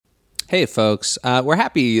Hey, folks. We're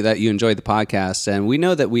happy that you enjoyed the podcast, and we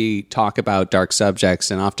know that we talk about dark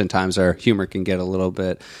subjects, and oftentimes our humor can get a little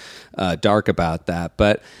bit dark about that,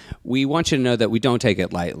 but we want you to know that we don't take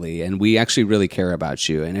it lightly, and we actually really care about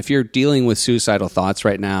you. And if you're dealing with suicidal thoughts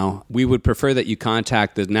right now, we would prefer that you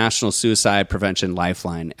contact the National Suicide Prevention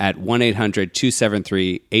Lifeline at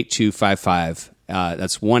 1-800-273-8255.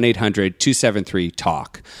 That's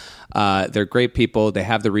 1-800-273-TALK. They're great people. They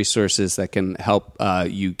have the resources that can help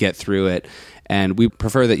you get through it. And we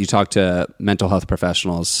prefer that you talk to mental health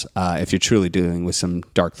professionals if you're truly dealing with some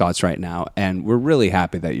dark thoughts right now. And we're really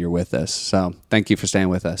happy that you're with us. So thank you for staying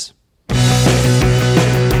with us.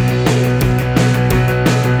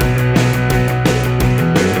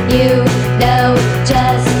 You know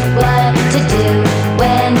just what to do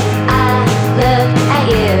when I look at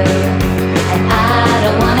you, and I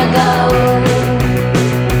don't wanna go.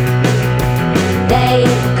 They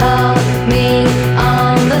call me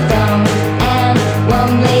on the phone and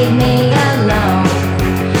won't leave me alone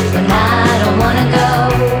when I don't wanna go.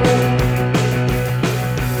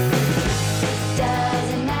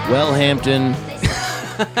 Doesn't matter. Well, Hampton,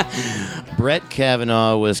 Brett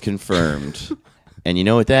Kavanaugh was confirmed. And you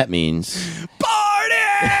know what that means? Party!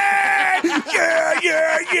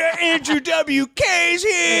 Yeah. Andrew WK's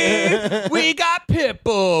here. We got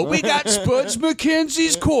Pitbull. We got Spuds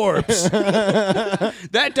McKenzie's corpse.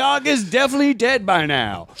 That dog is definitely dead by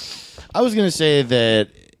now. I was going to say that,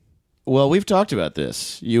 well, we've talked about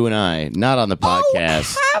this, you and I, not on the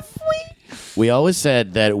podcast. Oh, have we? We always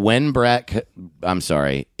said that when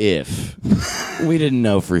if we didn't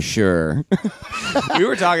know for sure. We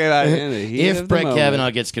were talking about it in the heat If of the Brett moment. Kavanaugh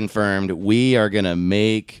gets confirmed, we are going to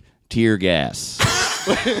make tear gas.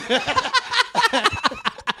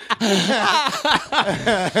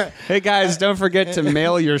 Hey guys, don't forget to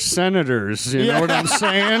mail your senators. You know what I'm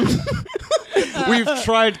saying? We've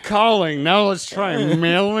tried calling. Now let's try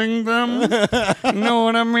mailing them. Know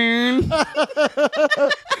what I mean?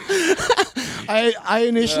 I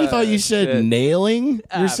initially thought you said nailing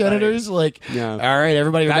your senators. Like, No. all right,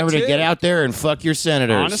 everybody remember to That's get it. out there and fuck your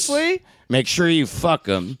senators. Honestly? Make sure you fuck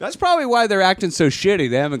them. That's probably why they're acting so shitty.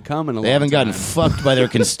 They haven't come in a long time. They haven't gotten fucked by their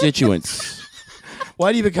constituents.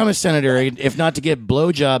 Why do you become a senator if not to get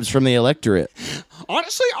blowjobs from the electorate?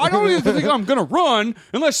 Honestly, I don't even think I'm going to run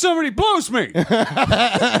unless somebody blows me.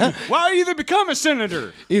 Why even become a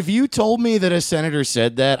senator? If you told me that a senator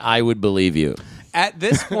said that, I would believe you. At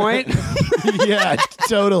this point, Yeah,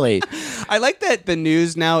 totally. I like that the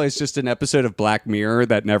news now is just an episode of Black Mirror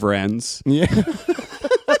that never ends. Yeah.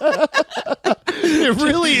 It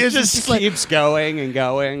really is. Just It's like, keeps going and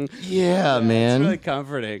going. yeah, man. It's really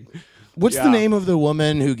comforting. What's Yeah. the name of the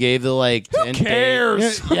woman who gave the like? Who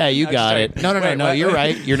cares? Yeah, you got sorry. it. No, Wait, no. what? You're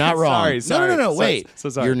right. You're not wrong. Sorry. No. Wait. So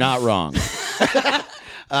sorry. You're not wrong.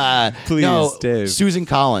 Please, no, Dave. Susan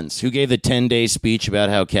Collins, who gave the 10-day speech about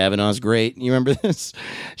how Kavanaugh's great. You remember this?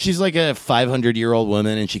 She's like a 500-year-old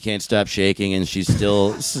woman, and she can't stop shaking, and she's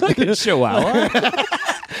still Chihuahua.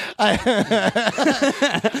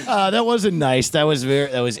 that wasn't nice. That was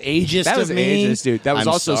ageist. That was of me. ageist, dude. That was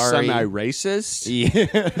I'm also sorry. semi-racist.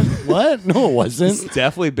 Yeah. What? No, it wasn't.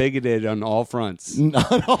 Definitely bigoted on all fronts. On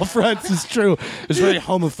all fronts, it's true. It was very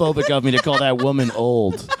homophobic of me to call that woman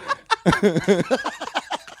old.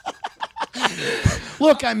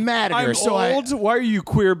 Look, I'm mad at her. I'm so old. Why are you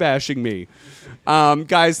queer bashing me?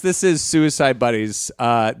 Guys, this is Suicide Buddies.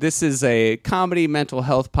 This is a comedy mental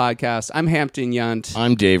health podcast. I'm Hampton Yount.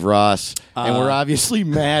 I'm Dave Ross, and we're obviously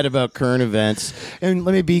mad about current events. And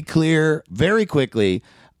let me be clear very quickly.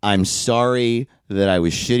 I'm sorry that I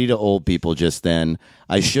was shitty to old people just then.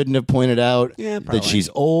 I shouldn't have pointed out that she's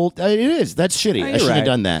old. It is. That's shitty. I you're shouldn't have right.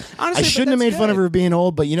 done that. Honestly, I shouldn't have that's made fun of good. her being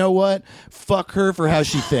old, but you know what? Fuck her for how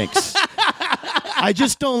she thinks. I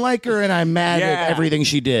just don't like her, and I'm mad Yeah. at everything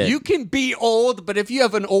she did. You can be old, but if you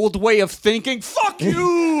have an old way of thinking, fuck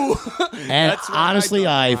you. and That's what honestly,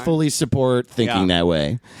 I fully support thinking Yeah. that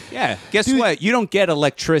way. Yeah. Guess what? You don't get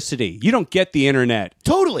electricity. You don't get the internet.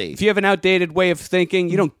 Totally. If you have an outdated way of thinking,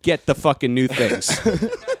 you don't get the fucking new things.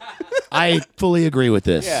 I fully agree with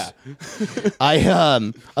this. Yeah.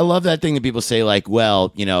 I love that thing that people say, like,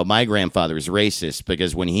 well, you know, my grandfather was racist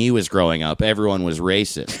because when he was growing up, everyone was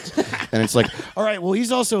racist. And it's like, all right, well,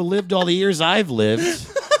 he's also lived all the years I've lived.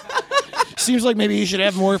 Seems like maybe he should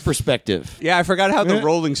have more perspective. Yeah, I forgot how the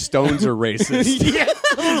Rolling Stones are racist. Yeah,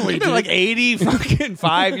 totally. They're like 80 fucking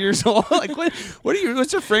 5 years old. Like what are you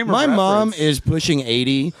what's your frame of My mom reference? is pushing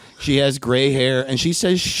 80. She has gray hair, and she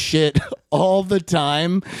says shit all the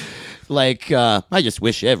time. Like, I just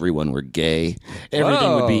wish everyone were gay.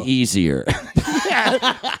 Everything would be Whoa. easier. Yeah,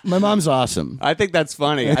 My mom's awesome. I think that's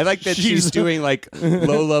funny. I like that she's doing like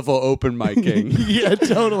low-level open micing. Yeah,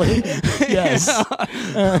 totally. Yes.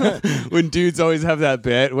 When dudes always have that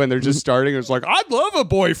bit when they're just starting, it's like, I'd love a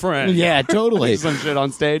boyfriend. Yeah, totally. Some shit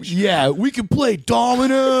on stage. Yeah, we could play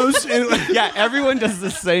dominoes. Yeah, everyone does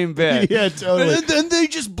the same bit. Yeah, totally. And then they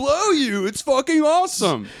just blow you. It's fucking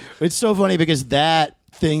awesome. It's so funny because that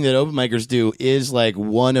thing that open micers do is like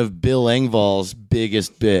one of Bill Engvall's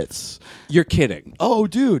biggest bits. You're kidding. Oh,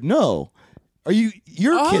 dude, no. You're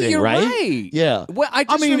kidding, you're right? right. Yeah. Well, I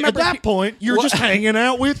just mean, at remember that point, you're just hanging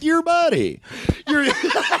out with your buddy.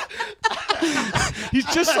 He's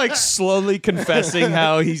just like slowly confessing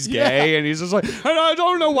how he's gay, and he's just like, and I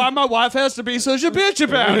don't know why my wife has to be such a bitch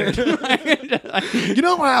about it. You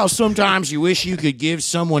know how sometimes you wish you could give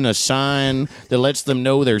someone a sign that lets them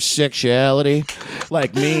know their sexuality?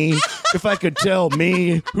 Like me, if I could tell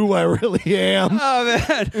me who I really am. Oh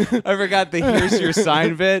man, I forgot the here's your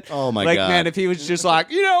sign bit. Oh, my like, God. man, if he was just like,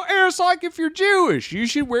 it's like if you're Jewish, you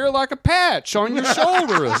should wear like a patch on your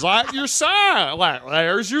shoulder. It's like your sign. Like,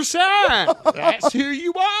 there's your sign. That's who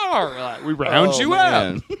you are. Like, we round you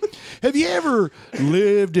man. up. Have you ever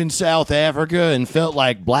lived in South Africa and felt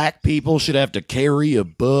like black people should have to carry a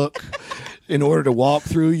book in order to walk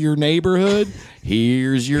through your neighborhood?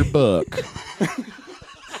 Here's your book.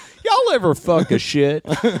 Y'all ever fuck a shit?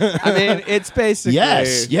 I mean, it's basically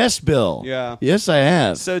Yes, Bill. Yeah. Yes, I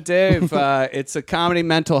have. So, Dave, it's a comedy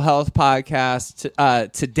mental health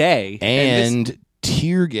podcast today. And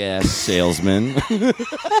tear gas salesman.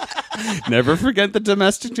 Never forget the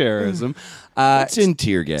domestic terrorism. It's in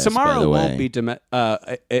tear gas. Tomorrow by the way.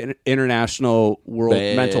 won't be International World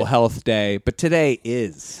Mental Health Day, but today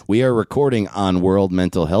is. We are recording on World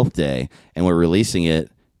Mental Health Day, and we're releasing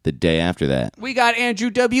it the day after that. We got Andrew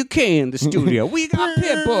WK in the studio. We got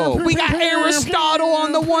Pitbull. We got Aristotle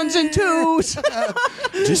on the ones and twos.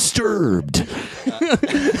 Disturbed.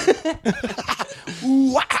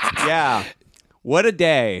 Yeah. What a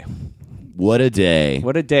day. What a day.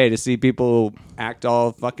 What a day to see people act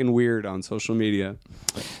all fucking weird on social media.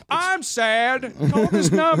 I'm sad. Call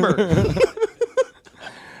this number.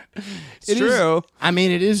 It's true. I mean,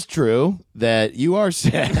 it is true that you are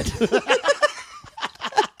sad.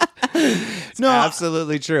 No,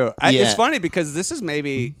 absolutely true. Yeah. It's funny because this is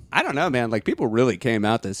maybe, I don't know, man, like people really came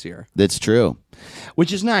out this year. That's true.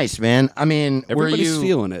 Which is nice, man. I mean, Everybody's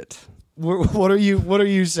feeling it. What are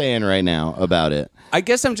you saying right now about it? I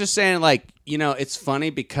guess I'm just saying, like, it's funny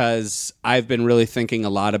because I've been really thinking a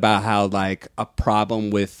lot about how, like, a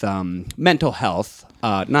problem with mental health,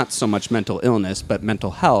 not so much mental illness, but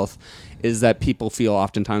mental health, is that people feel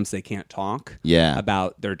oftentimes they can't talk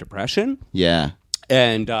about their depression. Yeah.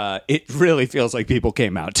 And it really feels like people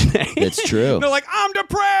came out today. It's true. They're like, I'm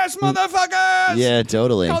depressed, motherfuckers! Yeah,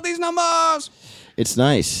 totally. Call these numbers! It's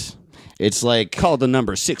nice. It's like... Call the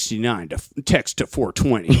number 69 to text to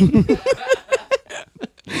 420.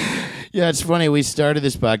 Yeah, it's funny. We started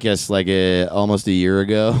this podcast like almost a year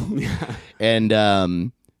ago. And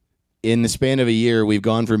in the span of a year, we've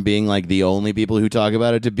gone from being like the only people who talk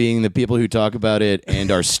about it to being the people who talk about it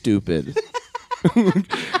and are stupid.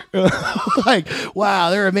 Like, wow,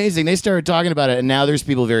 they're amazing. They started talking about it, and now there's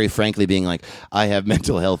people very frankly being like, I have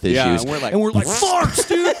mental health issues. Yeah, and we're like farts,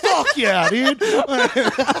 dude. Fuck yeah, dude.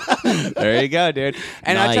 There you go, dude.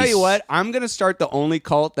 And Nice. I tell you what, I'm going to start the only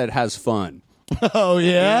cult that has fun. Oh, yeah?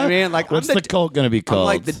 You know what I mean? Like, what's I'm the cult going to be called? I'm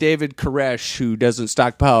like the David Koresh who doesn't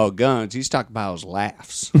stockpile guns. He stockpiles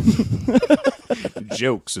laughs.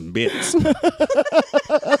 Jokes and bits.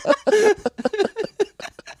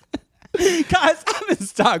 Guys, I've been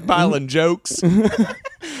stockpiling jokes.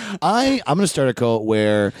 I'm going to start a cult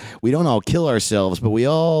where we don't all kill ourselves, but we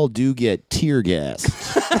all do get tear gassed.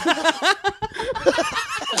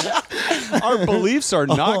 Our beliefs are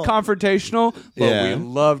not confrontational, but Yeah. we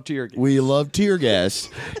love tear gas. We love tear gas.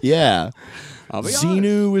 Yeah. I'll be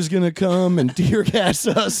Xenu is going to come and tear gas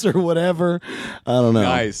us or whatever. I don't know.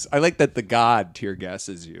 Nice. I like that the God tear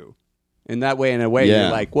gasses you. In that way, Yeah.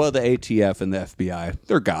 you're like, well, the ATF and the FBI,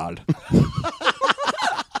 they're God.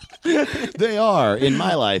 They are, in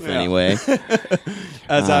my life anyway.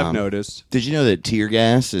 As I've noticed. Did you know that tear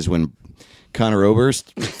gas is when Conor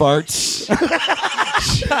Oberst farts?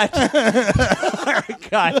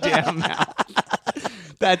 Goddamn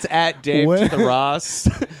mouth. That's at Dave Where- to the Ross.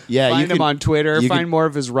 Yeah, Find you him can- on Twitter. you Find can- more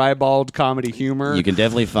of his ribald comedy humor. You can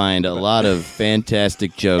definitely find a lot of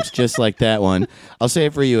fantastic jokes just like that one. I'll say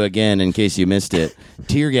it for you again in case you missed it.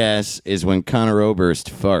 Tear gas is when Conor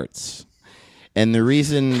Oberst farts. And the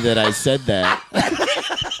reason that I said that...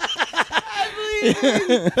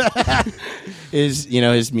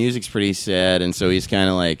 his music's pretty sad, and so he's kind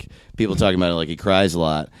of like, people talking about it like he cries a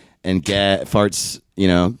lot. And farts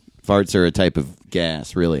are a type of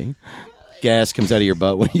gas, really. Gas comes out of your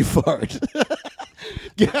butt when you fart.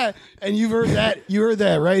 Yeah, and you heard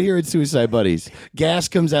that right here at Suicide Buddies. Gas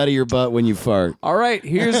comes out of your butt when you fart. All right,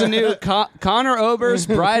 here's a new Connor Oberst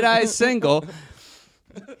Bright Eyes single.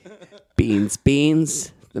 Beans,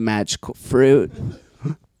 beans, the magical fruit.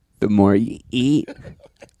 The more you eat,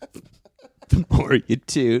 the more you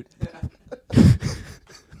toot.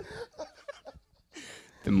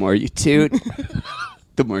 The more you toot,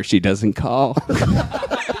 the more she doesn't call.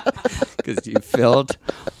 Because you filled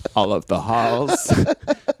all of the halls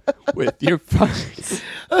with your farts.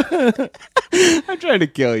 I'm trying to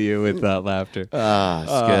kill you with that laughter. Ah,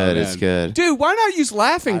 it's good. Man. It's good. Dude, why not use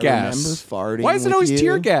laughing gas? remember farting Why is it with always you.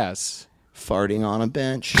 tear gas? Farting on a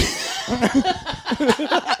bench.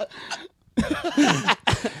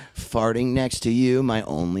 Farting next to you, my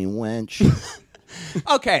only wench.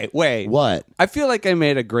 Okay, wait. What? I feel like I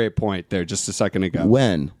made a great point there just a second ago.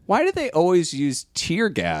 When? Why do they always use tear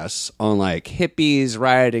gas on like hippies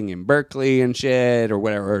rioting in Berkeley and shit or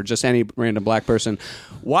whatever, or just any random black person?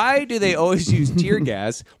 Why do they always use tear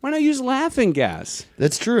gas? Why not use laughing gas?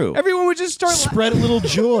 That's true. Everyone would just start Spread a little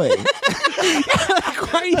joy. Why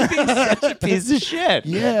are you being such a piece of shit?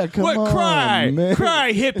 Yeah, come what, on, cry, man.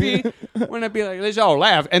 cry, hippie. When I'd be like, let's all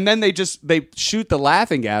laugh, and then they shoot the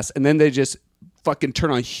laughing gas, and then they just fucking turn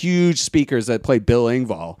on huge speakers that play Bill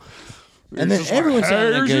Engvall. And then everyone's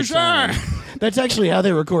having a "Here's good your time. sign." That's actually how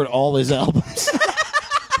they record all his albums.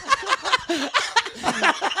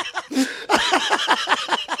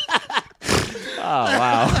 Oh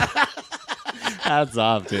wow. Hats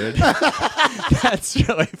off, dude. That's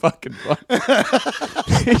really fucking fun.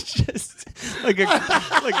 It's just like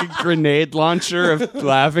a grenade launcher of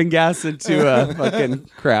laughing gas into a fucking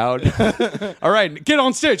crowd. All right, get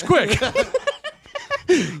on stage, quick.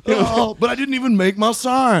 Oh, but I didn't even make my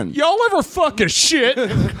sign. Y'all ever fucking shit?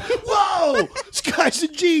 Whoa! This guy's a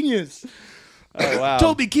genius. Oh, wow.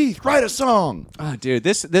 Toby Keith, write a song. Oh, dude,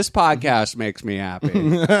 this podcast makes me happy.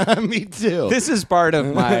 Me too. This is part of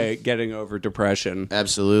my getting over depression.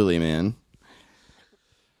 Absolutely, man.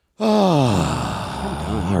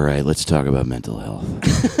 Oh, all right, let's talk about mental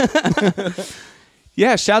health.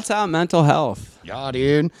 Yeah, shouts out mental health. Yeah,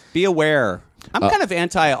 dude. Be aware. I'm kind of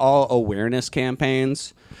anti all awareness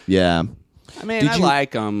campaigns. Yeah. I mean, Did I you-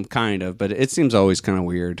 like them, kind of, but it seems always kind of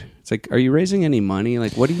weird. It's like, are you raising any money?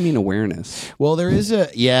 Like, what do you mean awareness? Well, there is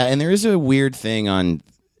a weird thing on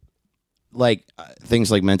like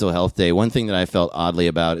things like Mental Health Day. One thing that I felt oddly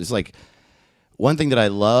about is like one thing that I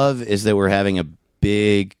love is that we're having a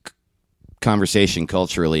big conversation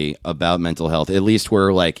culturally about mental health. At least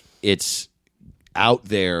where like it's out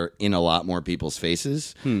there in a lot more people's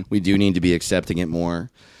faces. We do need to be accepting it more.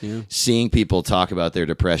 Yeah. Seeing people talk about their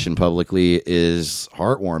depression publicly is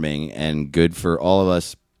heartwarming and good for all of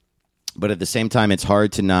us. But at the same time, it's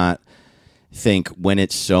hard to not think when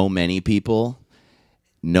it's so many people,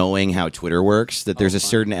 knowing how Twitter works, that there's a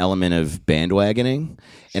certain element of bandwagoning.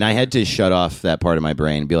 And I had to shut off that part of my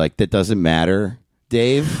brain and be like, that doesn't matter,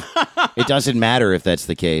 Dave. It doesn't matter if that's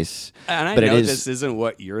the case. And I but know it is, this isn't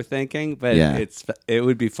what you're thinking, but Yeah. it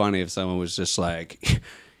would be funny if someone was just like,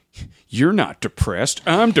 you're not depressed,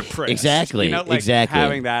 I'm depressed. Exactly, You know, like exactly.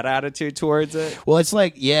 having that attitude towards it. well, it's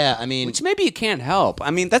like, yeah, I mean, Which maybe you can't help.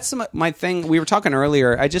 I mean, that's my thing. We were talking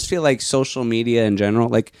earlier. I just feel like social media in general,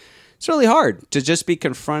 like, it's really hard to just be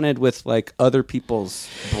confronted with like other people's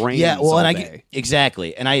brains. yeah, well, all and day.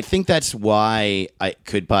 exactly. And I think that's why it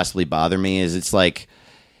could possibly bother me is it's like,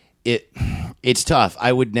 it's tough.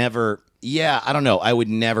 I would never, I don't know. I would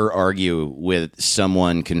never argue with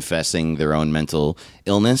someone confessing their own mental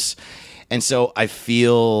illness. And so I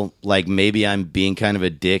feel like maybe I'm being kind of a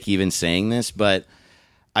dick even saying this, but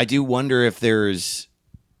I do wonder if there's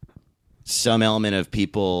some element of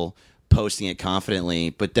people posting it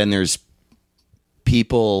confidently, but then there's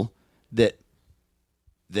people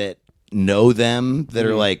that know them that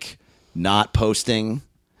are like not posting.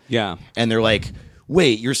 Yeah. And they're like,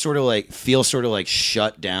 wait, you're sort of like, feel sort of like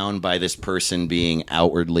shut down by this person being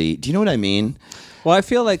outwardly. Do you know what I mean? Well, I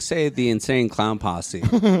feel like, say, the Insane Clown Posse.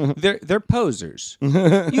 They're posers.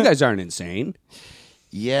 You guys aren't insane.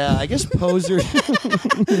 Yeah, I guess poser.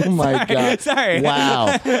 Oh my God. Sorry. Wow.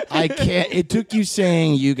 I can't. It took you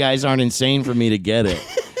saying you guys aren't insane for me to get it.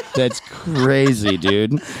 That's crazy,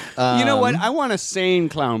 dude. You know what? I want a sane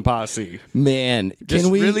clown posse. Man, Just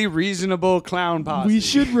can we really reasonable clown posse. We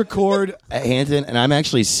should record Hanson, and I'm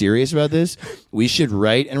actually serious about this. We should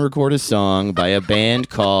write and record a song by a band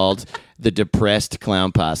called the Depressed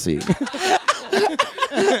Clown Posse.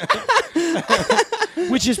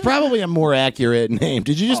 Which is probably a more accurate name.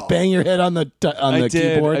 Did you just bang your head on the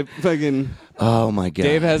keyboard? I fucking. Oh my god.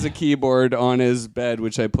 Dave has a keyboard on his bed,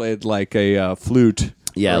 which I played like a flute.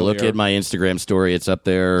 Yeah, earlier. look at my Instagram story. It's up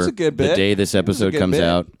there. It's a good the bit. day this episode It's a good comes bit.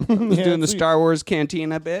 out. I was doing the Star Wars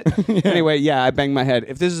Cantina bit. Anyway, yeah, I banged my head.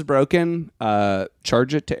 If this is broken,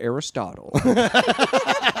 charge it to Aristotle.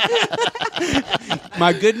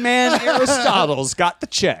 My good man Aristotle's got the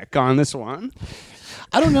check on this one.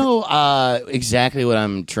 I don't know exactly what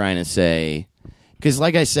I'm trying to say. Because,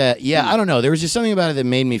 like I said, I don't know. There was just something about it that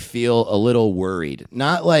made me feel a little worried.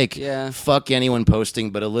 Not like, fuck anyone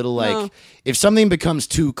posting, but a little like, if something becomes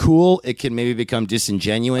too cool, it can maybe become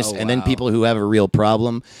disingenuous. And then people who have a real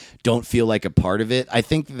problem don't feel like a part of it. I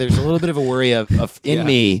think there's a little bit of a worry in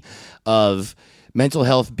me of mental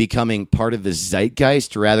health becoming part of the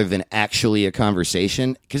zeitgeist rather than actually a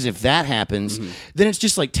conversation. Because if that happens, then it's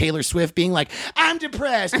just like Taylor Swift being like, I'm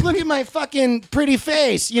depressed. Look at my fucking pretty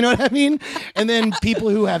face. You know what I mean? And then people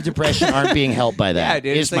who have depression aren't being helped by that. Yeah,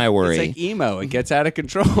 dude, is my worry. It's like emo. It gets out of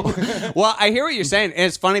control. Well, I hear what you're saying. And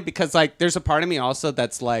it's funny because like there's a part of me also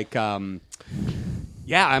that's like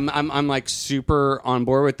yeah, I'm like super on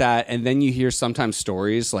board with that. And then you hear sometimes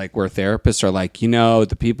stories like where therapists are like,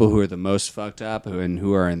 the people who are the most fucked up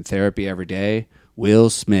who are in therapy every day, Will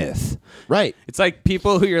Smith. Right. It's like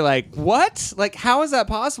people who you're like, what? Like, how is that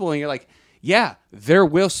possible? And you're like, yeah, they're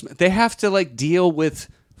Will Smith. They have to like deal with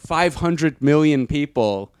 500 million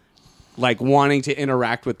people like wanting to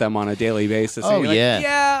interact with them on a daily basis. Oh, and you're yeah. like,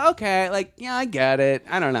 yeah, okay. Like, yeah, I get it.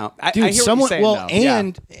 I don't know. Dude, I hear what you're saying,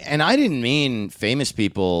 though. and I didn't mean famous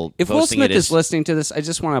people. If Will posting Smith it is as, listening to this, I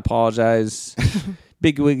just want to apologize.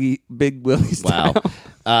 Big Willie style.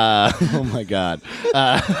 Wow. Oh my God.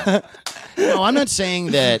 No, I'm not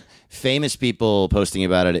saying that famous people posting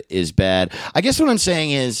about it is bad. I guess what I'm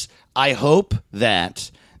saying is I hope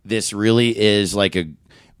that this really is like a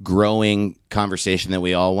growing conversation that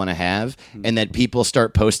we all want to have, and that people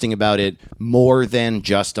start posting about it more than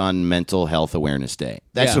just on Mental Health Awareness Day.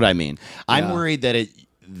 That's what I mean. I'm worried that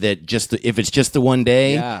if it's just the one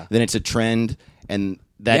day, then it's a trend, and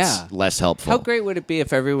that's less helpful. How great would it be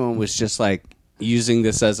if everyone was just like using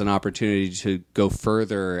this as an opportunity to go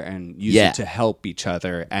further and use it to help each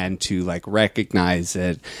other and to like recognize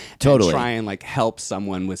it, Totally. and try and like help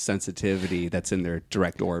someone with sensitivity that's in their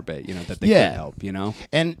direct orbit, that they can help,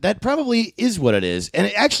 And that probably is what it is.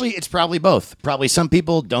 And it's probably both. Probably some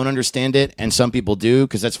people don't understand it and some people do,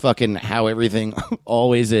 because that's fucking how everything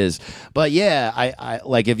always is. But yeah, I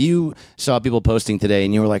like if you saw people posting today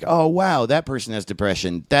and you were like, oh wow, that person has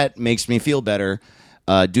depression, that makes me feel better.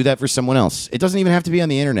 Do that for someone else. It doesn't even have to be on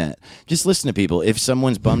the internet. Just listen to people. If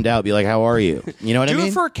someone's bummed out, be like, how are you? You know what I mean?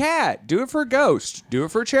 Do it for a cat. Do it for a ghost. Do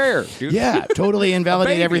it for a chair. Totally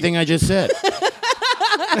invalidate everything I just said.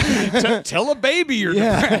 Tell a baby you're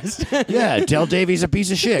depressed. Yeah, tell Dave he's a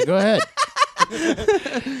piece of shit. Go ahead.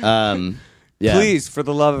 Please, for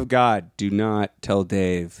the love of God, do not tell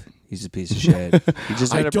Dave he's a piece of shit. He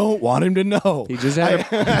just I don't want him to know. He just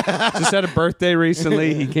had a birthday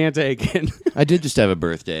recently. He can't take it. I did just have a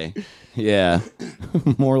birthday. Yeah.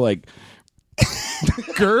 More like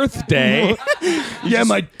Girth day. yeah,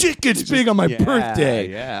 my dick gets big on my birthday.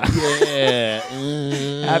 Yeah.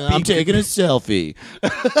 Yeah. I'm taking a selfie.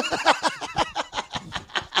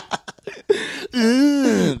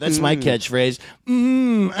 That's my catchphrase.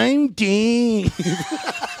 I'm Dave.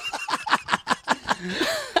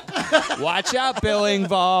 Watch out, Bill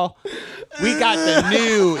Engvall. We got the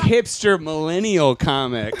new hipster millennial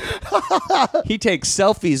comic. He takes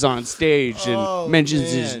selfies on stage and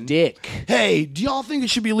mentions his dick. Hey, do y'all think it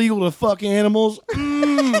should be legal to fuck animals?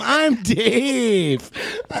 I'm Dave.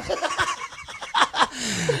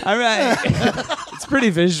 All right. It's pretty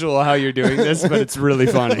visual how you're doing this, but it's really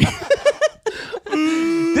funny.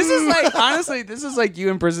 This is like, honestly, this is like you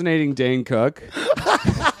impersonating Dane Cook.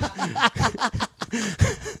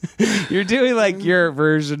 You're doing like your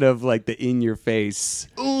version of like the in your face.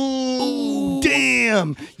 Ooh,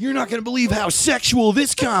 damn. You're not going to believe how sexual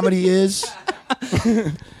this comedy is.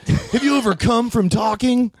 Have you ever come from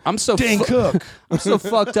talking? I'm so Dane Cook. I'm so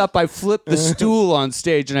fucked up. I flip the stool on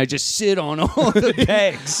stage and I just sit on all the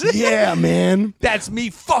pegs. Yeah, man. That's me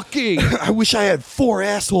fucking. I wish I had 4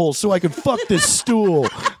 assholes so I could fuck this stool.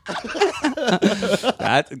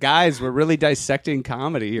 Guys, we're really dissecting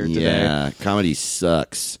comedy here today. Yeah, comedy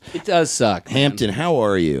sucks. It does suck. man. Hampton, how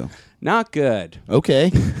are you? Not good.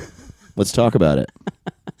 Okay. Let's talk about it.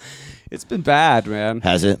 It's been bad, man.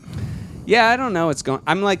 Has it? Yeah, I don't know what's going.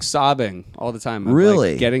 I'm like sobbing all the time. I'm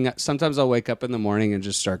Really? like getting. Sometimes I'll wake up in the morning and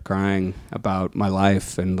just start crying about my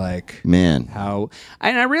life and like Man. how.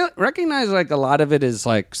 And I recognize like a lot of it is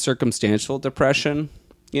like circumstantial depression.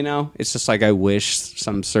 You know, it's just like I wish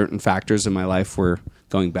some certain factors in my life were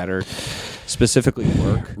going better, specifically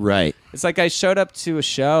work. Right. It's like I showed up to a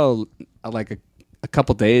show like a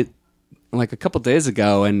couple days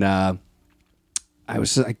ago, and I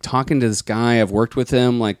was like talking to this guy. I've worked with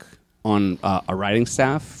him like on a writing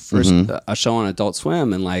staff for a show on Adult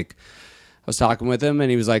Swim, and like I was talking with him, and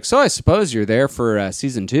he was like, "So I suppose you're there for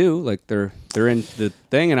season 2? Like they're in the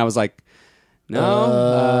thing?" And I was like, "No,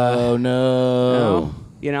 Oh, no. no,"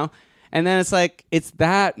 you know. And then it's like it's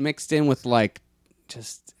that mixed in with like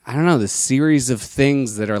just I don't know the series of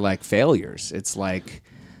things that are like failures. It's like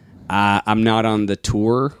I'm not on the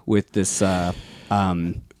tour with this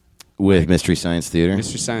With Mystery Science Theater?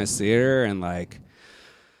 Mystery Science Theater, and like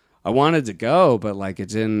I wanted to go, but like it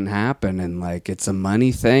didn't happen, and like it's a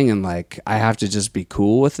money thing, and like I have to just be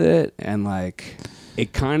cool with it, and like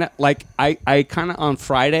it kind of like I kind of on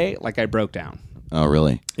Friday like I broke down. Oh,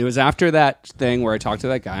 really? It was after that thing where I talked to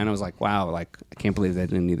that guy, and I was like, wow, like I can't believe they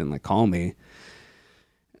didn't even like call me.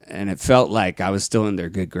 And it felt like I was still in their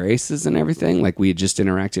good graces and everything. Like we had just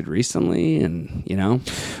interacted recently, and you know.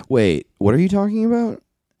 Wait, what are you talking about?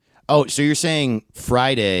 Oh, so you're saying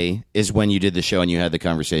Friday is when you did the show and you had the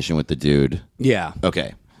conversation with the dude. Yeah.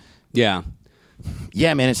 Okay. Yeah.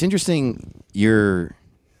 Yeah, man, it's interesting you're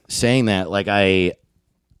saying that. Like I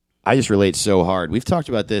just relate so hard. We've talked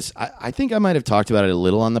about this. I think I might have talked about it a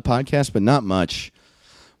little on the podcast, but not much.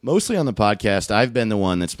 Mostly on the podcast, I've been the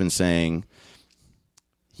one that's been saying,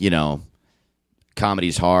 you know,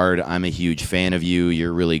 comedy's hard. I'm a huge fan of you.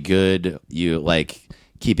 You're really good. You like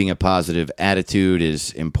keeping a positive attitude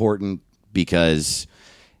is important because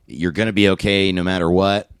you're going to be okay no matter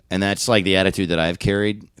what. And that's like the attitude that I've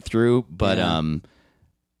carried through. But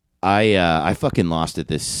I fucking lost it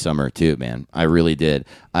this summer too, man. I really did.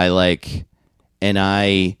 In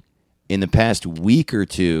the past week or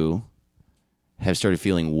two, have started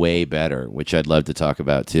feeling way better, which I'd love to talk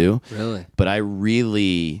about too. Really? But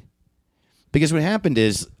because what happened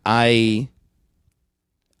is I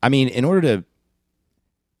mean, in order to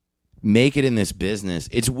make it in this business,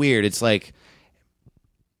 it's weird. It's like,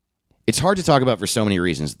 it's hard to talk about for so many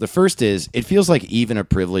reasons. The first is, it feels like even a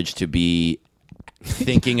privilege to be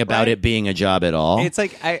thinking about it being a job at all. It's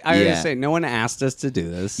like, I was going to say, no one asked us to do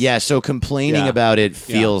this. Yeah, so complaining Yeah. about it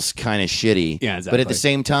feels kind of shitty. Yeah, But exactly. at the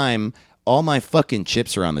same time, all my fucking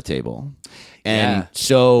chips are on the table. And Yeah,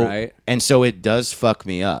 so right. and so it does fuck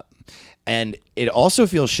me up. And it also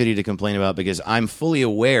feels shitty to complain about because I'm fully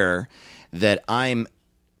aware that I'm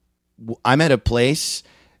at a place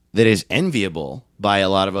that is enviable by a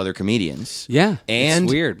lot of other comedians. Yeah, And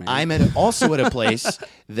it's weird, man. I'm also at a place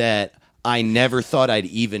that I never thought I'd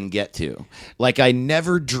even get to. Like, I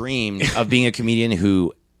never dreamed of being a comedian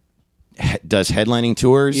who does headlining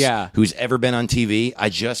tours, Yeah. who's ever been on TV. I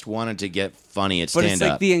just wanted to get funny at But stand-up. it's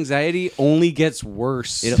like the anxiety only gets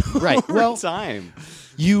worse Right. over Well, time.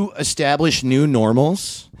 you establish new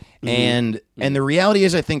normals, and the reality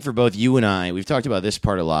is, I think for both you and I, we've talked about this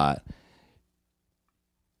part a lot,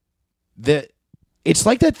 that it's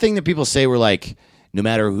like that thing that people say where, like, no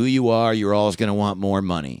matter who you are, you're always going to want more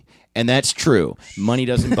money. And that's true. Money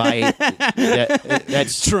doesn't buy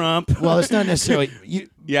that's Trump. well, it's not necessarily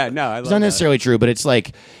Yeah, no, I love it's not necessarily true, but it's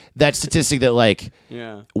like that statistic that, like,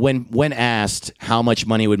 Yeah. when asked how much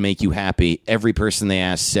money would make you happy, every person they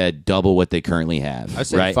asked said double what they currently have. I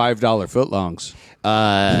said right? $5 footlongs.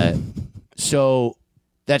 So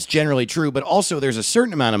that's generally true, but also there's a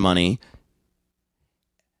certain amount of money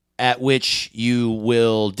at which you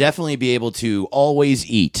will definitely be able to always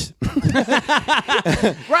eat.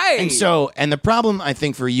 Right. And the problem, I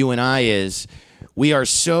think, for you and I is we are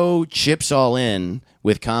so chips all in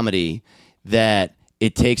with comedy that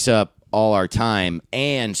it takes up all our time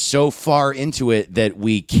and so far into it that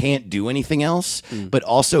we can't do anything else, but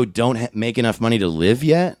also don't make enough money to live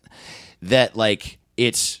yet, that, like,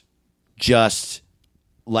 it's just,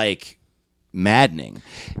 like, maddening.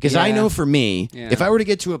 Because I Yeah. know for me, Yeah. if I were to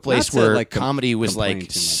get to a place Not to, where like, comedy was, complain like,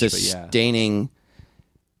 too much, but yeah. sustaining...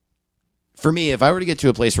 For me, if I were to get to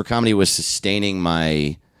a place where comedy was sustaining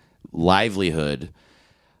my livelihood,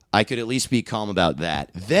 I could at least be calm about that.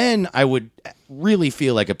 Then I would really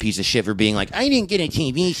feel like a piece of shit for being like, I didn't get a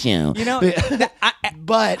TV show. You know,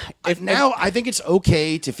 But now I think it's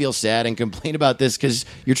okay to feel sad and complain about this because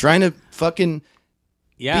you're trying to fucking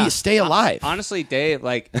stay alive. Honestly, Dave,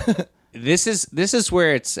 like this is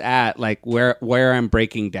where it's at, like where I'm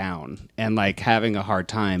breaking down and like having a hard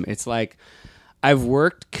time. It's like I've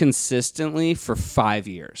worked consistently for 5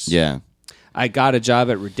 years. Yeah. I got a job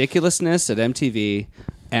at Ridiculousness at MTV,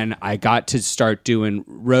 and I got to start doing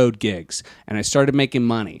road gigs, and I started making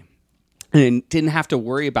money. And didn't have to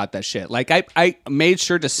worry about that shit. Like, I made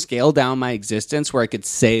sure to scale down my existence where I could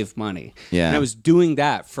save money. Yeah. And I was doing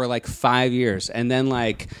that for like 5 years. And then,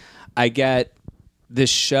 like, I get this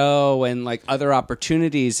show and, like, other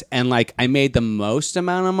opportunities, and, like, I made the most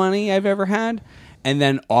amount of money I've ever had. And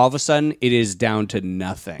then all of a sudden, it is down to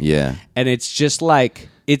nothing. Yeah. And it's just like,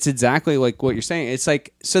 it's exactly like what you're saying. It's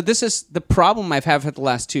like, so this is the problem I've had for the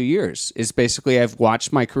last 2 years is basically I've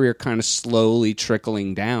watched my career kind of slowly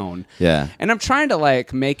trickling down. Yeah. And I'm trying to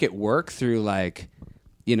like make it work through like,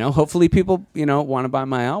 you know, hopefully people, you know, want to buy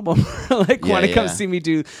my album, like want to come see me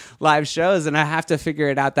do live shows, and I have to figure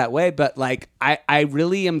it out that way. But like, I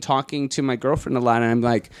really am talking to my girlfriend a lot, and I'm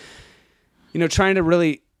like, you know, trying to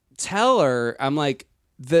really tell her, I'm like,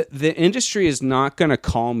 the industry is not going to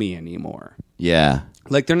call me anymore. Yeah.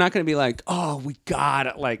 Like, they're not going to be like, oh, we got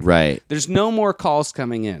it. Like, Right. There's no more calls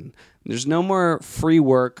coming in. There's no more free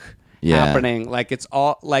work happening. Like, it's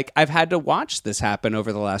all like I've had to watch this happen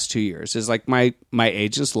over the last 2 years. Is like my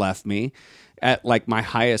agents left me at like my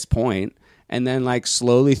highest point, and then like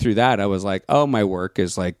slowly through that, I was like, oh, my work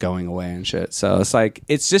is like going away and shit. So it's like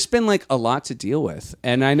it's just been like a lot to deal with,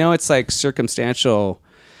 and I know it's like circumstantial.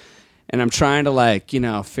 And I'm trying to like, you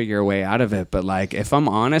know, figure a way out of it. But like, if I'm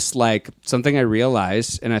honest, like something I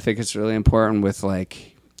realized, and I think it's really important with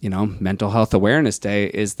like, you know, Mental Health Awareness Day,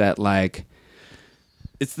 is that like,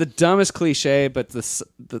 it's the dumbest cliche, but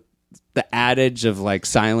the adage of like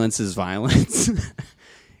silence is violence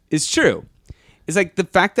is true. It's like the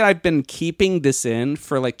fact that I've been keeping this in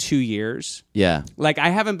for like 2 years. Yeah. Like I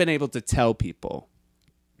haven't been able to tell people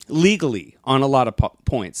legally on a lot of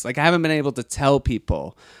points. Like I haven't been able to tell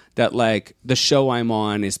people that like the show I'm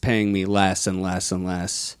on is paying me less and less and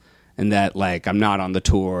less, and that like I'm not on the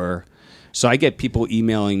tour. So I get people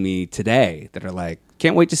emailing me today that are like,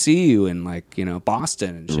 can't wait to see you in like, you know,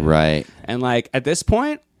 Boston and shit. Right. And like at this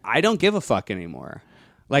point, I don't give a fuck anymore.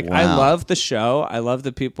 Like I Wow. love the show. I love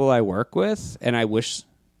the people I work with, and I wish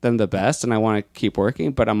them the best, and I want to keep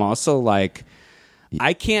working, but I'm also like,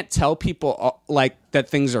 I can't tell people like that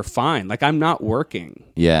things are fine. Like I'm not working.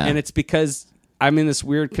 Yeah. And it's because I'm in this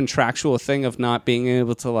weird contractual thing of not being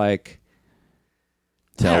able to like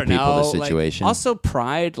Tell I don't people the know, like, situation. also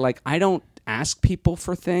pride, like I don't ask people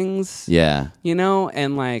for things. Yeah. You know,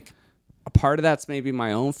 and like a part of that's maybe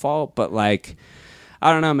my own fault, but like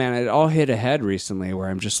I don't know, man, it all hit a head recently where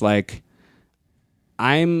I'm just like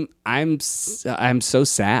I'm so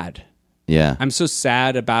sad. Yeah. I'm so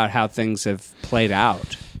sad about how things have played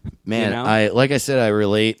out. Man, you know? like I said, I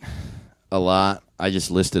relate a lot. I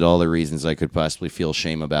just listed all the reasons I could possibly feel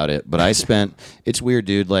shame about it. But I spent, it's weird,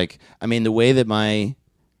 dude. Like, I mean, the way that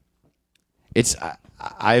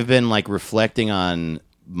I've been like reflecting on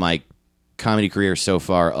my comedy career so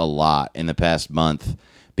far a lot in the past month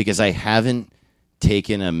because I haven't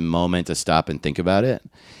taken a moment to stop and think about it.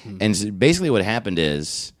 And so basically what happened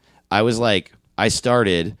is I was like, I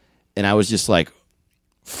started and I was just like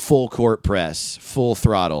full court press, full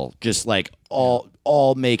throttle, just like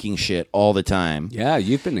all making shit all the time. Yeah,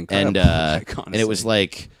 you've been incredible. And like, and it was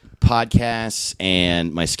like podcasts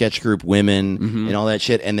and my sketch group Women and all that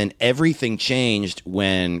shit. And then everything changed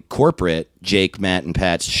when corporate Jake, Matt, and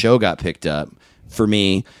Pat's show got picked up for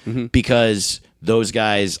me because those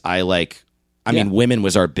guys I mean, Women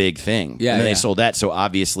was our big thing. Yeah, and then yeah. they sold that, so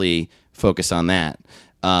obviously focus on that.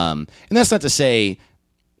 And that's not to say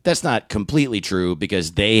that's not completely true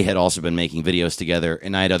because they had also been making videos together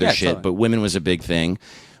and I had other shit, totally. but Women was a big thing.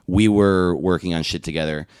 We were working on shit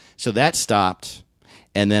together. So that stopped.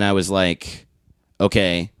 And then I was like,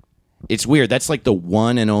 okay, it's weird. That's like the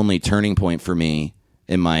one and only turning point for me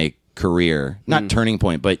in my career. Not turning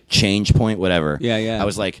point, but change point, whatever. Yeah, yeah. I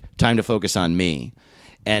was like, time to focus on me.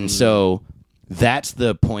 And so that's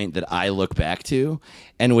the point that I look back to.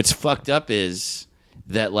 And what's fucked up is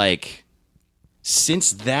that like,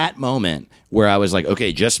 since that moment where I was like,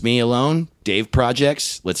 okay, just me alone, Dave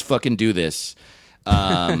Projects, let's fucking do this.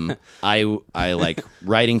 I like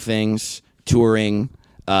writing things, touring,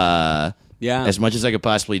 as much as I could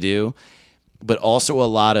possibly do, but also a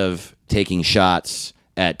lot of taking shots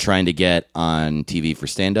at trying to get on TV for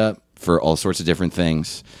stand-up for all sorts of different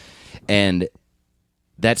things. And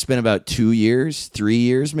that's been about 2 years, 3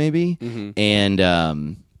 years maybe.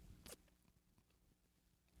 And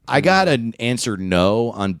I got an answer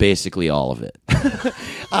no on basically all of it.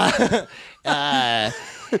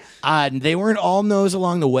 They weren't all no's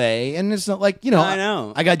along the way, and it's not like, you know. I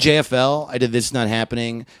know. I got JFL. I did This Not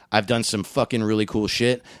Happening. I've done some fucking really cool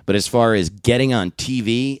shit. But as far as getting on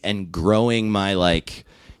TV and growing my like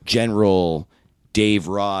general Dave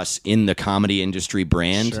Ross in the comedy industry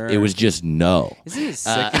brand, Sure. it was just no. Isn't it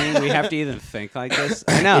sickening we have to even think like this?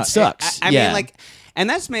 I know. It sucks. I Yeah. mean, like, and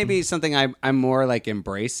that's maybe something I'm more like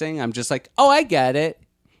embracing. I'm just like, oh, I get it.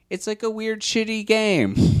 It's like a weird, shitty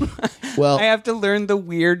game. Well, I have to learn the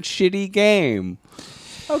weird, shitty game.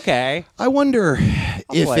 Okay. I wonder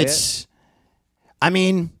if play it's. I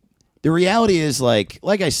mean, the reality is like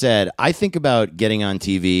I said, I think about getting on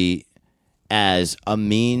TV as a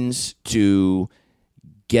means to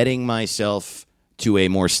getting myself to a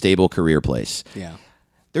more stable career place. Yeah.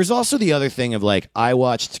 There's also the other thing of like, I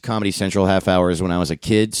watched Comedy Central half hours when I was a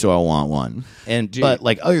kid, so I want one. But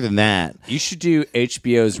like, other than that, You should do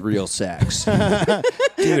HBO's Real Sex.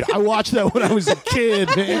 dude, I watched that when I was a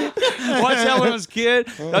kid, man. Watch that when I was a kid.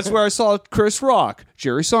 That's where I saw Chris Rock,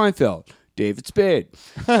 Jerry Seinfeld, David Spade.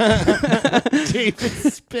 David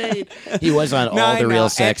Spade. He was on all the Real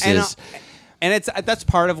Sexes. And it's that's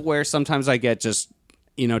part of where sometimes I get just,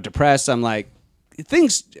 depressed. I'm like,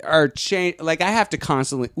 things are change. Like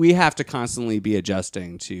we have to constantly be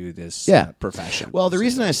adjusting to this profession. Well, the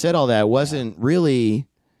reason I said all that wasn't really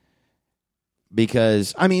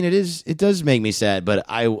because, I mean, it does make me sad, but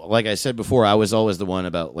like I said before, I was always the one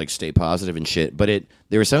about like stay positive and shit. But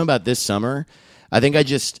there was something about this summer. I think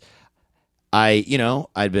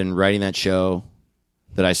I'd been writing that show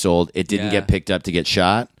that I sold. It didn't get picked up to get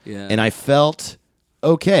shot. Yeah. And I felt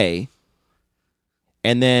okay.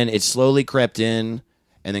 And then it slowly crept in,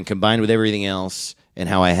 and then combined with everything else and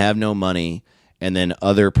how I have no money and then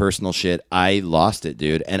other personal shit, I lost it,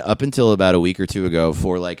 dude. And up until about a week or two ago,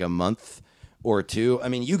 for like a month or two, I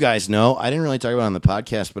mean, you guys know, I didn't really talk about it on the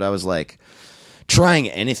podcast, but I was like trying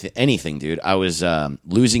anything, dude. I was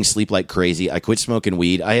losing sleep like crazy. I quit smoking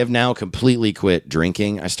weed. I have now completely quit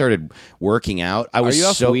drinking. I started working out. Are you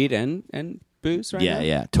off weed and booze right now?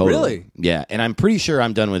 Yeah, totally. Really? Yeah, and I'm pretty sure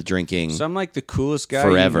I'm done with drinking. So I'm like the coolest guy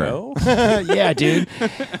Forever. you know? Yeah, dude.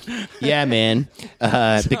 Yeah, man.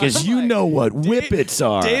 Because you know what whippets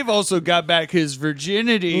are. Dave also got back his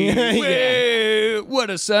virginity.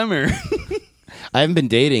 What a summer. I haven't been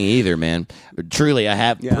dating either, man. Truly, I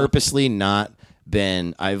have Yeah. purposely not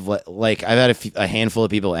been. I've had a handful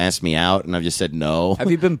of people ask me out, and I've just said no.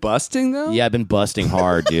 Have you been busting though? Yeah, I've been busting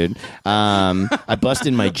hard, dude. I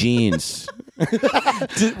busted my jeans.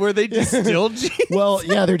 Were they distilled jeans? Well,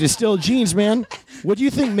 yeah, they're distilled jeans, man. What do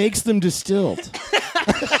you think makes them distilled?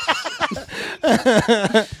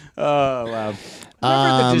 Oh wow.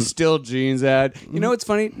 Remember the distilled jeans ad? You know what's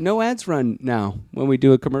funny? No ads run now when we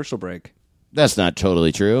do a commercial break. That's not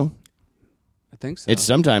totally true. I think so. It's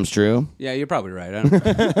sometimes true. Yeah, you're probably right. I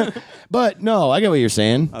don't know. But no, I get what you're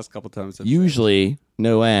saying. Last couple times. Usually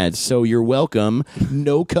no ads, so you're welcome.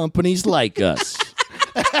 No companies like us.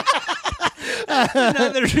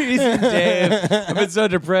 Another reason, Dave, I've been so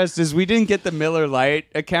depressed is we didn't get the Miller Lite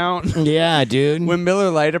account. Yeah, dude. When Miller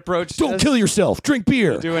Lite approached Don't us, kill yourself. Drink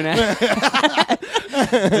beer. doing it.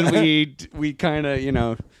 And we kind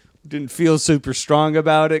of, didn't feel super strong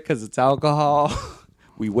about it because it's alcohol.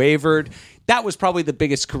 We wavered. That was probably the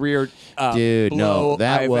biggest career Dude, blow no,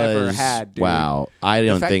 that I've was ever had. Dude. wow. I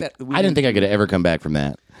don't fact think that we I didn't think I could ever come back from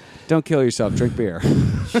that. Don't kill yourself. Drink beer.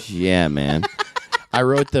 Yeah, man. I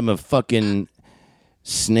wrote them a fucking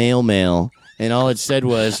snail mail, and all it said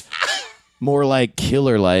was more like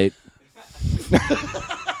Killer Light.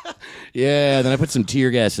 Yeah, then I put some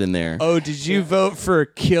tear gas in there. Oh, did you vote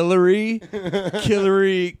for Hillary?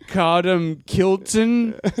 Hillary Cottom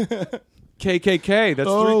Kilton? KKK. That's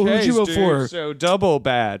Oh, three Ks, who'd you vote dude. for? So double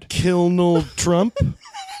bad. Kilnal Trump?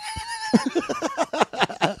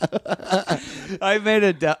 I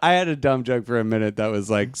had a dumb joke for a minute that was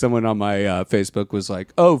like someone on my Facebook was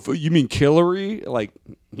like, "Oh, you mean Hillary?" Like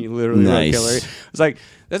he literally wrote Nice. Hillary. It's like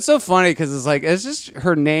that's so funny because it's just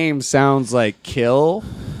her name sounds like kill.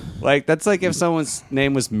 Like that's like if someone's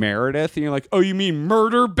name was Meredith and you're like, "Oh, you mean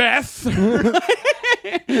Murder Beth?"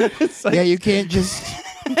 It's like, Yeah, you can't just.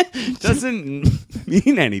 doesn't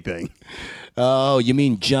mean anything. Oh, you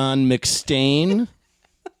mean John McStain?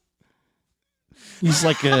 He's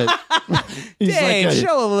like a. Dave,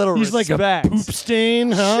 show a little He's like respect. a poop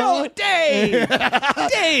stain, huh? Show Dave.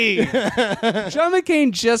 Dave. John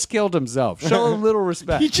McCain just killed himself. Show a little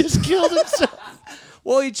respect. He just killed himself.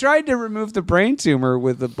 Well, he tried to remove the brain tumor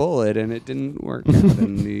with a bullet, and it didn't work out.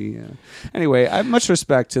 Anyway, I have much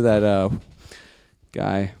respect to that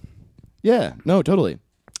guy. Yeah, no, totally.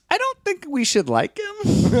 I don't think we should like him,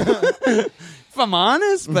 if I'm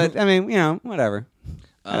honest. But I mean, whatever.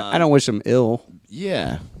 I don't wish him ill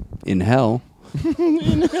Yeah. in hell.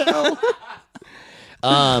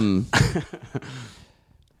 I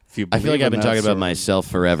feel like I've been talking about myself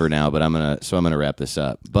forever now, but I'm gonna wrap this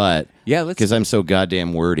up. But Yeah, let's- because I'm so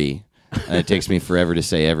goddamn wordy, and it takes me forever to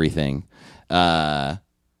say everything.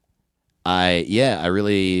 I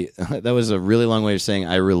really that was a really long way of saying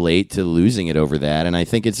I relate to losing it over that, and I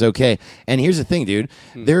think it's okay. And here's the thing, dude.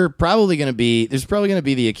 There's probably gonna be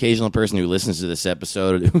the occasional person who listens to this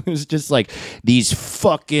episode who's just like, these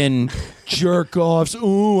fucking jerk offs.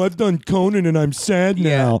 Oh, I've done Conan and I'm sad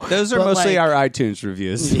now. Those are But, mostly like- our iTunes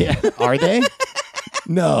reviews. Yeah, are they?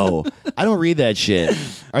 No, I don't read that shit.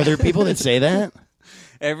 Are there people that say that?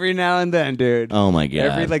 Every now and then, dude. Oh my god!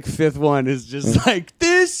 Every like fifth one is just like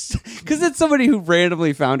this, because it's somebody who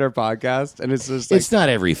randomly found our podcast, and it's just like, It's not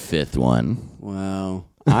every fifth one. wow.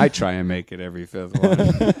 I try and make it every fifth one.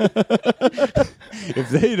 If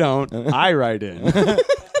they don't, I write in.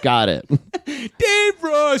 Got it. Dave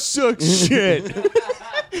Ross sucks shit.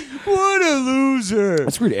 What a loser.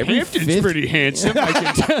 That's weird. Every Hampton's fifth- pretty handsome.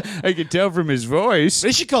 I can tell from his voice.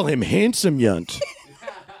 They should call him Handsome Yunt.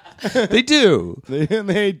 They do.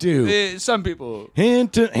 They do. Some people.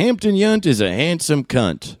 Hampton Yunt is a handsome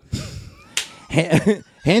cunt.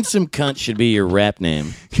 Handsome cunt should be your rap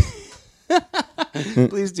name.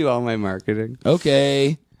 Please do all my marketing.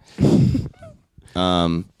 Okay.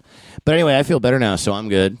 But anyway, I feel better now, so I'm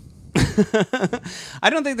good. I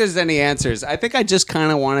don't think there's any answers. I think I just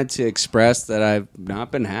kind of wanted to express that I've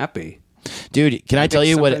not been happy. Dude, can I tell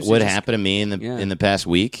you sometimes what you just- happened to me in Yeah. the past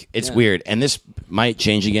week? It's Yeah. weird, and this might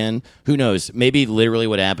change again. Who knows? Maybe literally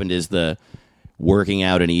what happened is the working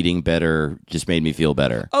out and eating better just made me feel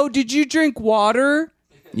better. Oh, did you drink water,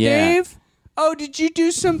 Yeah. Dave? Oh, did you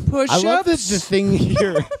do some push-ups? I love that the thing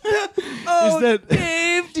here Oh, is that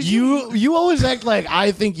Dave, did you you always act like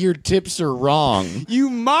I think your tips are wrong. you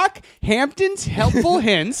mock Hampton's helpful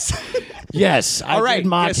hints? Yes, I All right, did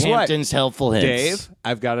mock guess what? Hampton's helpful hints. Dave,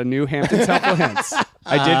 I've got a new Hampton's helpful hints.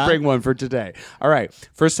 I did bring one for today. All right.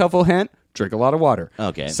 First helpful hint, drink a lot of water.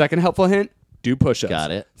 Okay. Second helpful hint, do push-ups.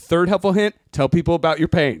 Got it. Third helpful hint, tell people about your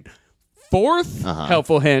pain. Fourth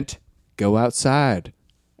helpful hint, go outside.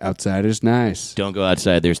 Outside is nice. Don't go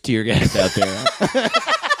outside. There's tear gas out there.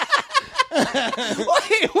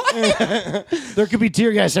 Wait, what? There could be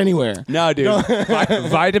tear gas anywhere. No, dude.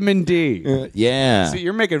 Vitamin D. Yeah. See,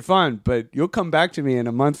 you're making fun, but you'll come back to me in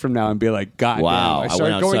a month from now and be like, God Wow, I damn, I went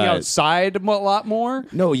started going outside. outside a lot more.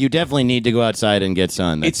 No, you definitely need to go outside and get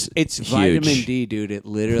sun. That's It's huge. vitamin D, dude. It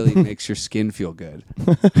literally makes your skin feel good.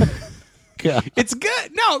 It's good.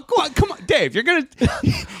 No, go on, come on, Dave. You're gonna.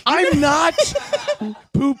 I'm not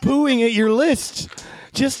poo-pooing at your list.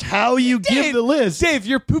 Just how you give the list. Dave,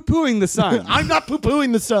 you're poo-pooing the sun. I'm not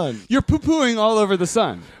poo-pooing the sun. You're poo-pooing all over the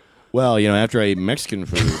sun. Well, after I eat Mexican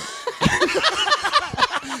food.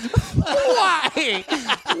 Why?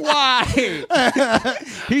 Why?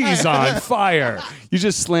 He's on fire. You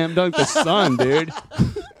just slam dunked the sun, dude.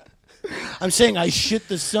 I'm saying I shit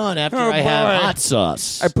the sun after Oh, I have boy. hot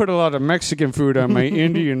sauce. I put a lot of Mexican food on my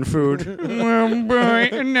Indian food. Oh boy,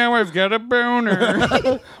 and now I've got a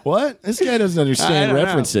boner. What? This guy doesn't I understand don't know.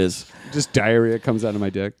 references. Just diarrhea comes out of my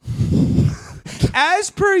dick. As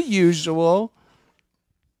per usual.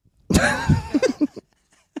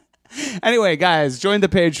 Anyway, guys, join the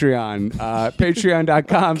Patreon.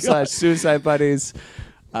 Patreon.com/Suicide Buddies.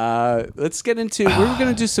 Let's get into. We're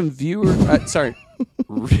going to do some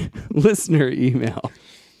listener email.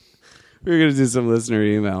 We're going to do some listener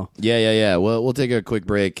email. Yeah. Well, we'll take a quick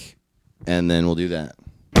break, and then we'll do that.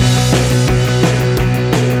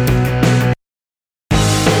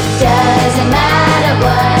 Doesn't matter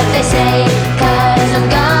what they say, 'cause I'm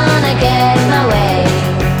gonna get my way.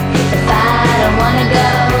 If I don't wanna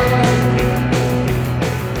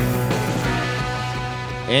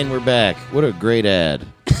go, And we're back. What a great ad.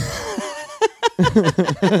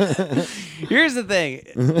 Here's the thing.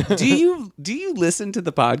 Do you listen to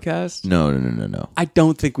the podcast? No. I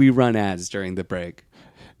don't think we run ads during the break.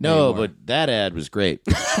 No, Anymore. but that ad was great.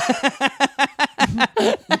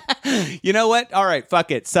 You know what? All right, fuck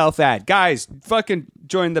it. Self-ad. Guys, fucking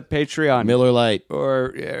join the Patreon. Miller Lite.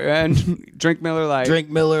 And drink Miller Lite. Drink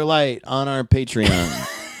Miller Lite on our Patreon.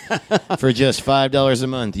 For just $5 a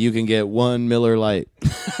month, you can get one Miller Lite.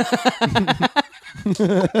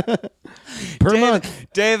 Per month.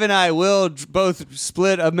 Dave and I will both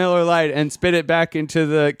split a Miller Lite and spit it back into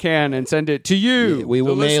the can and send it to you. We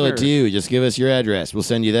will the mail it listener. to you. Just give us your address. We'll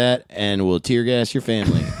send you that, and we'll tear gas your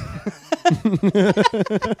family.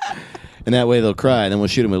 And that way they'll cry, and then we'll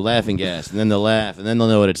shoot them with laughing gas, and then they'll laugh, and then they'll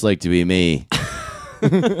know what it's like to be me.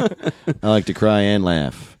 I like to cry and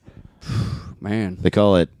laugh. man. They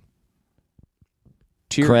call it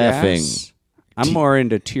Tear craffing. gas? I'm more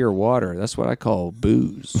into tear water. That's what I call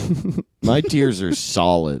booze. My tears are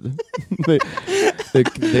solid.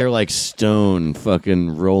 They're like stone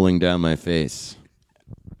fucking rolling down my face.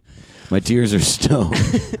 My tears are stone.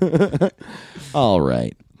 All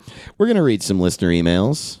right. We're going to read some listener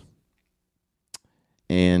emails.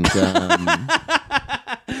 And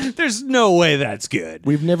There's no way that's good.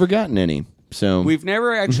 we've never gotten any. So We've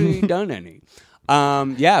never actually done any.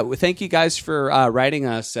 Well, thank you guys for writing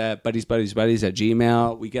us at buddies at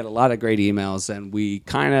Gmail. We get a lot of great emails, and we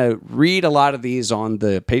kind of read a lot of these on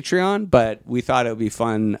the Patreon, but we thought it would be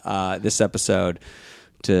fun this episode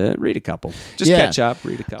to read a couple. Just catch up,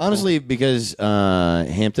 read a couple. honestly, because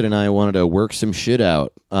Hampton and I wanted to work some shit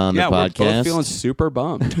out on the we're podcast. both feeling super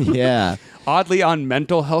bummed. Yeah. Oddly on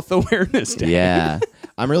Mental Health Awareness Day. Yeah.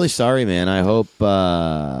 I'm really sorry, man. I hope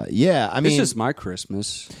I mean, This is my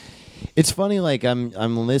Christmas. it's funny, like I'm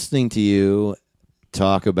listening to you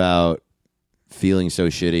talk about feeling so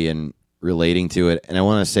shitty and relating to it, and I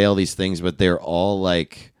want to say all these things, but they're all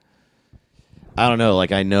like, I don't know,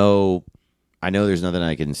 like I know there's nothing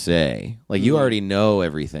I can say. Like you already know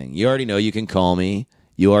everything. You already know you can call me.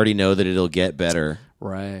 You already know that it'll get better.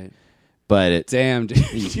 Right. But it, Damn,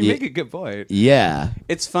 dude. You make a good point. yeah.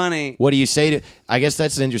 It's funny. What do you say to? I guess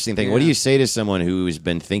that's an interesting thing. What do Yeah. you say to someone who's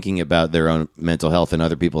been thinking about their own mental health and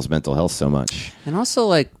other people's mental health so much? And also,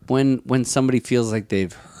 like, when somebody feels like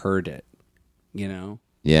they've heard it, you know?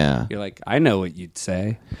 Yeah. You're like, I know what you'd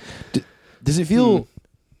say. Does it feel?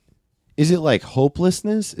 Is it like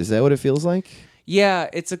hopelessness? Is that what it feels like? Yeah,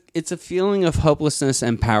 it's a feeling of hopelessness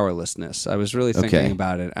and powerlessness. I was really thinking Okay.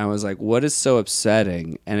 about it. I was like, what is so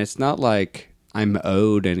upsetting? And it's not like I'm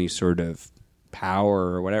owed any sort of power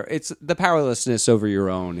or whatever. It's the powerlessness over your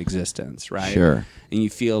own existence, right? Sure. And you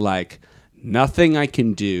feel like nothing I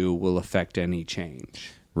can do will affect any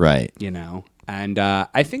change, Right. you know? And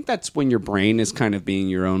I think that's when your brain is kind of being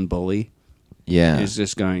your own bully. Yeah. Is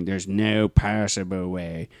just going, there's no possible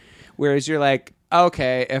way. Whereas you're like,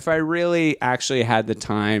 okay, if I really actually had the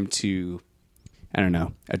time to, I don't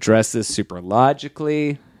know, address this super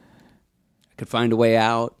logically, I could find a way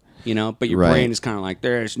out, you know? But your Right. brain is kind of like,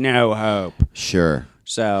 there's no hope. Sure.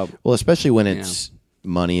 So, Well, especially when it's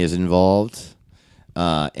money is involved,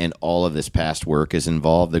 and all of this past work is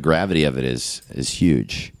involved. The gravity of it is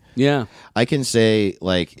huge. yeah. I can say,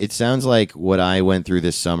 like, it sounds like what I went through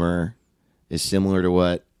this summer is similar to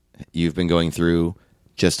what you've been going through,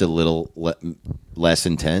 just a little less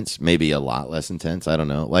intense, maybe a lot less intense. I don't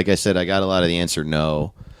know. Like I said, I got a lot of the answer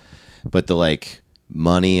no, but the like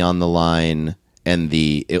money on the line and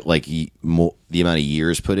the amount of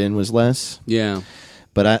years put in was less. Yeah.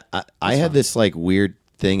 But I had this like weird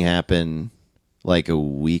thing happen like a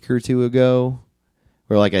week or two ago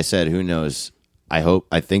where, like I said, who knows?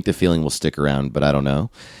 I think the feeling will stick around, but I don't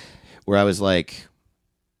know. Where I was like,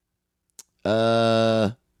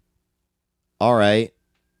 all right,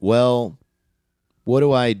 well, what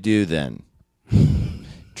do I do then?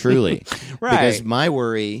 Truly. Right. Because my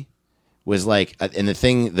worry was like, and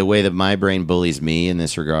the way that my brain bullies me in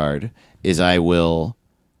this regard is I'll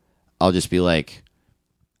just be like,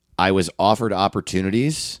 I was offered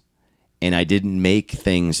opportunities and I didn't make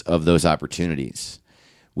things of those opportunities,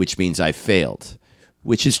 which means I failed,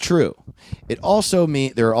 which is true. It also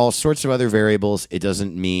means there are all sorts of other variables. It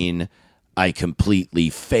doesn't mean I completely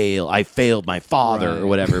fail. I failed my father or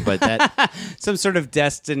whatever, but that Some sort of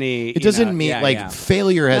destiny. it doesn't mean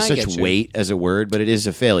failure has No, I get such you. weight as a word, but it is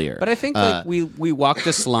a failure. But I think like we walk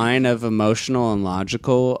this line of emotional and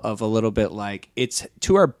logical of a little bit like it's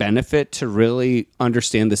to our benefit to really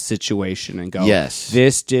understand the situation and go, Yes.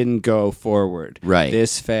 this didn't go forward. Right.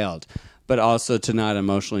 This failed. But also to not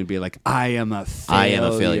emotionally be like, I am a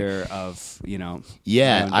failure of, you know.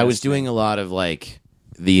 Yeah, my own I was destiny. doing a lot of like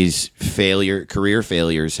these career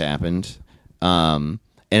failures happened. And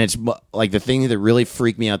it's like the thing that really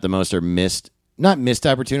freaked me out the most are not missed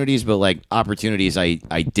opportunities, but like opportunities I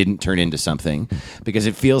didn't turn into something because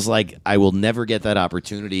it feels like I will never get that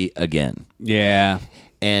opportunity again. Yeah.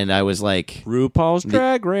 And I was like, RuPaul's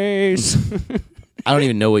Drag Race. I don't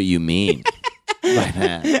even know what you mean by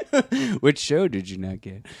that. Which show did you not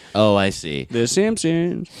get? Oh, I see. The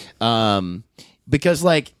Simpsons. Because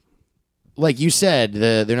like you said,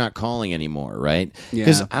 they're not calling anymore, right? Yeah.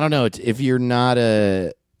 Because I don't know, if you're not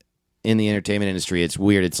in the entertainment industry, it's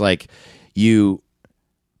weird. It's like you.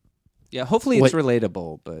 Yeah, hopefully it's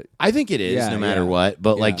relatable, but I think it is, Yeah, no matter yeah. what.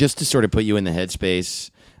 But like Yeah. just to sort of put you in the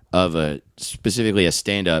headspace of specifically a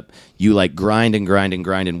stand-up, you like grind and grind and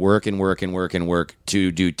grind and work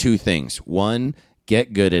to do two things. One,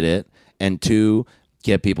 get good at it, and two,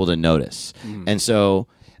 get people to notice. And so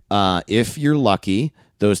if you're lucky,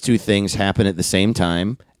 those two things happen at the same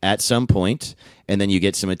time at some point, and then you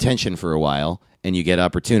get some attention for a while, and you get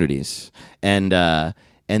opportunities. And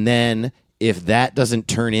then if that doesn't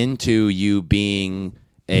turn into you being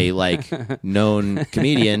a known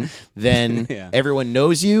comedian, then everyone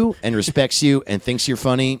knows you and respects you and thinks you're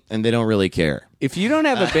funny, and they don't really care. If you don't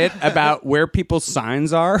have a bit about where people's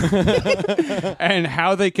signs are and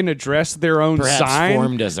how they can address their own Perhaps sign,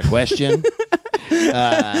 formed as a question.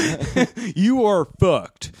 you are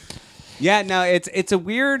fucked. Yeah, no, it's a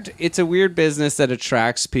weird business that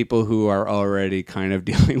attracts people who are already kind of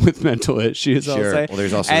dealing with mental issues. I'll Sure. say. Well,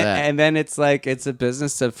 there's also and, that. and then it's a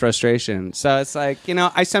business of frustration. So it's I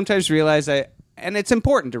sometimes realize and it's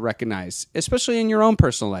important to recognize, especially in your own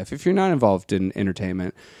personal life, if you're not involved in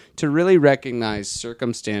entertainment, to really recognize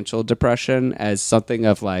circumstantial depression as something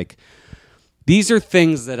of these are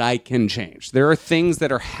things that I can change. There are things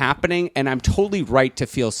that are happening, and I'm totally right to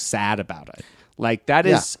feel sad about it. That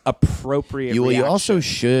is appropriate. You reaction. also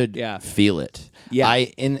should feel it. Yeah.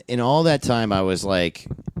 In all that time I was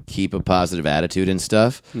keep a positive attitude and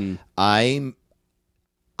stuff.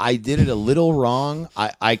 I did it a little wrong.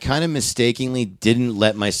 I kind of mistakenly didn't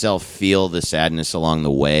let myself feel the sadness along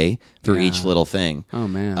the way for each little thing. Oh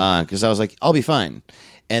man. Because I was like, I'll be fine.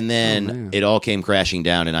 And then it all came crashing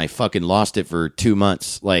down, and I fucking lost it for 2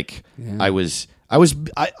 months. I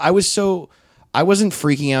wasn't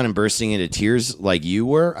freaking out and bursting into tears like you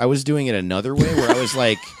were. I was doing it another way where I was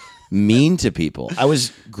mean to people. I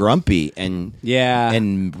was grumpy and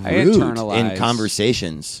and rude in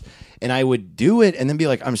conversations. And I would do it and then be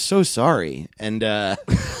like, I'm so sorry. And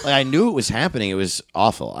I knew it was happening. It was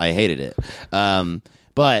awful. I hated it.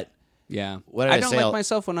 But yeah, what did I don't say? like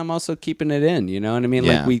myself when I'm also keeping it in. You know what I mean?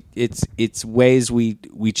 Yeah. It's ways we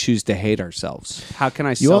choose to hate ourselves. How can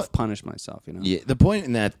I self punish myself? You know. Yeah, the point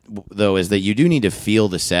in that though is that you do need to feel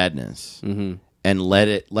the sadness and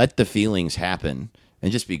let the feelings happen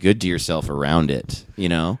and just be good to yourself around it. You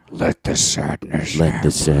know. Let the sadness Let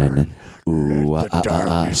the sadness. Ooh,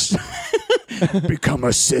 darkness become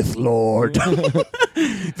a Sith Lord.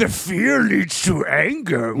 The fear leads to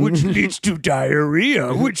anger, which leads to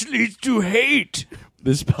diarrhea, which leads to hate.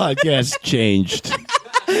 This podcast changed.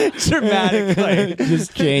 Dramatically.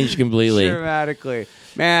 Just changed completely. Dramatically.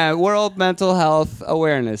 Man, World Mental Health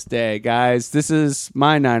Awareness Day, guys. This is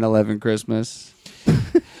my 9/11 Christmas.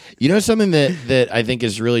 You know something that I think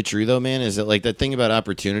is really true though, man, is that that thing about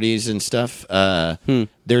opportunities and stuff.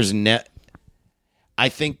 There's I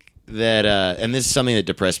think that, and this is something that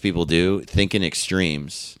depressed people do, think in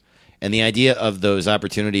extremes. And the idea of those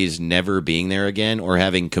opportunities never being there again or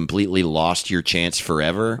having completely lost your chance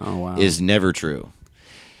forever is never true.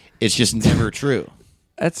 It's just never true.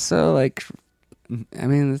 That's so I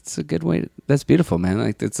mean, that's a good way. That's beautiful,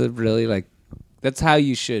 man. That's a really that's how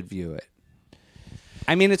you should view it.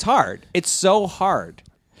 I mean, it's hard. It's so hard.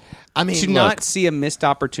 I mean, to not see a missed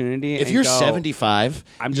opportunity. If you're 75,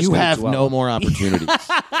 you have no more opportunities. Am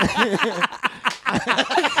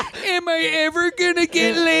I ever gonna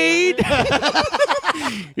get laid?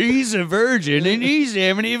 He's a virgin and he's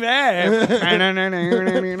 75.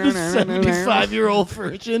 75-year-old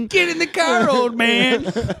virgin. Get in the car, old man.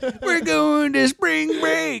 We're going to spring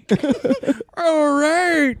break. All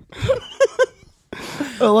right.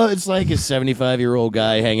 Well, it's like a 75-year-old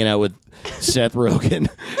guy hanging out with Seth Rogen.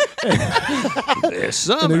 This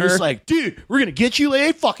summer. And they're just like, dude, we're going to get you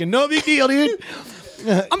laid. Fucking no big deal, dude.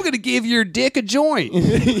 I'm gonna give your dick a joint.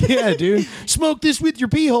 Yeah, dude. Smoke this with your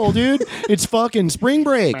pee hole, dude. It's fucking spring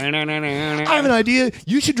break. I have an idea.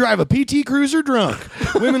 You should drive a PT Cruiser drunk.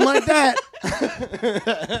 Women like that.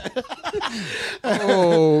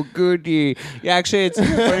 Oh, goody. Yeah, actually, it's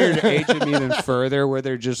funnier to age them even further where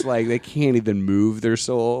they're just they can't even move their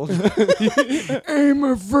soul. I'm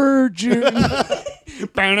a virgin. We're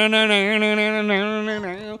going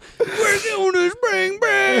to spring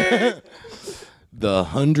break. The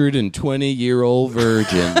 120-year-old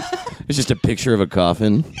virgin. It's just a picture of a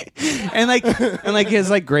coffin. And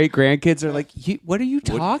his great grandkids are what are you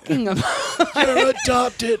talking about? You're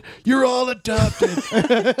adopted. You're all adopted.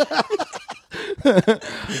 Okay,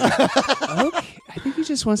 I think he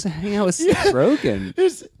just wants to hang out with Seth Rogen.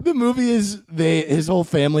 The movie is his whole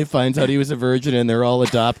family finds out he was a virgin and they're all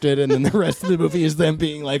adopted, and then the rest of the movie is them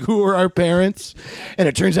being like, who are our parents? And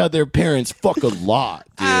it turns out their parents fuck a lot,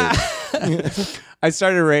 dude. I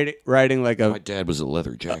started writing My dad was a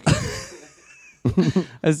leather jacket.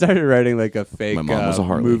 I started writing a fake My mom was a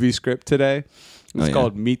Harley. movie script today. It's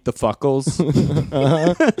called Meet the Fuckles.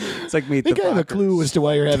 It's like Meet the I think I have a Fuckers. clue as to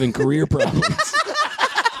why you're having career problems.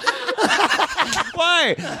 Well,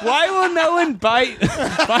 Why? Why will no one buy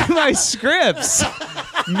my scripts?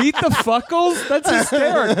 Meet the Fuckles? That's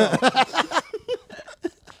hysterical.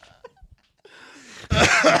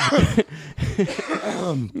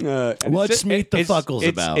 What's Meet the Fuckles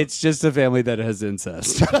about? It's just a family that has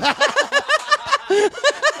incest.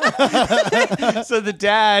 So the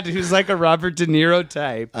dad, who's like a Robert De Niro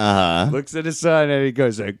type, looks at his son and he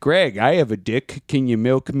goes, Greg, I have a dick. Can you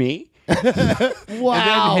milk me? Wow. And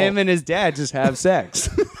then him and his dad just have sex.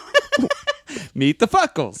 Meet the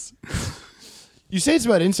Fuckles. You say it's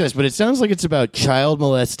about incest, but it sounds like it's about child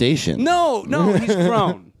molestation. No, he's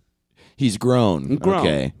grown. He's grown.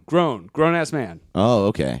 Okay. Grown-ass man. Oh,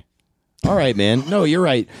 okay. All right, man. No, you're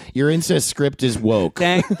right. Your incest script is woke.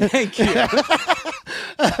 Thank you.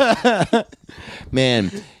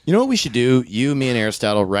 Man, you know what we should do? You, me, and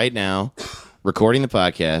Aristotle right now, recording the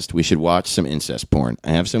podcast, we should watch some incest porn.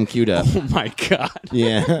 I have some queued up. Oh, my God.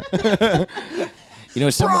 Yeah. You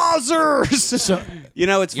know, Brothers! You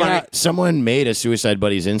know, it's funny. Someone made a Suicide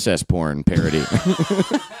Buddies incest porn parody.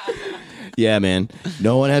 Yeah, man.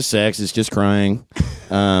 No one has sex. It's just crying.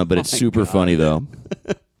 But it's super funny, though.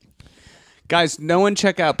 Guys, no one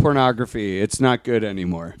check out pornography. It's not good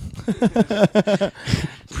anymore.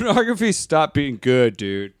 Pornography stopped being good,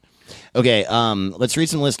 dude. Okay, let's read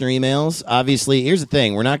some listener emails. Obviously, here's the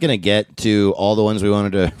thing. We're not going to get to all the ones we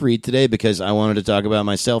wanted to read today because I wanted to talk about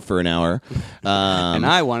myself for an hour. And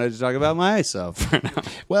I wanted to talk about myself for an hour.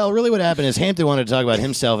 Well, really what happened is Hampton wanted to talk about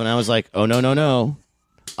himself, and I was like, oh, no.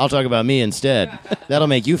 I'll talk about me instead. That'll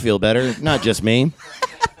make you feel better, not just me.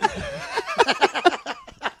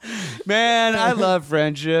 Man, I love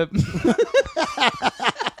friendship. You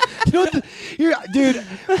know what dude,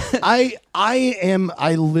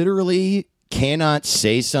 I literally cannot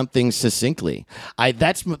say something succinctly.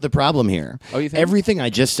 That's the problem here. Oh, you think? Everything I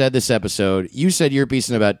just said this episode, you said your piece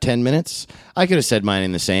in about 10 minutes. I could have said mine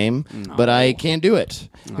in the same, but I can't do it.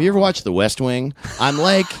 Have you ever watched The West Wing? I'm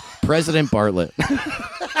like President Bartlett.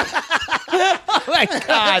 Oh, my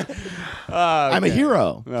God. I'm a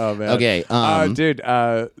hero. Oh, man. Okay. Dude,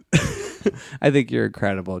 I think you're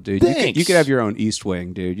incredible, dude. Thanks. You could have your own East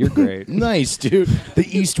Wing, dude. You're great. Nice, dude. The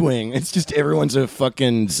East Wing. It's just everyone's a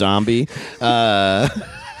fucking zombie. Hey,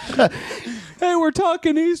 we're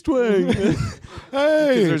talking East Wing.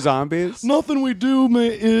 hey. They're zombies. Nothing we do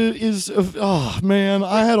is oh, man,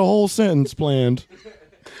 I had a whole sentence planned.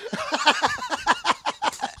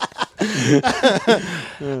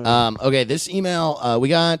 Okay, this email we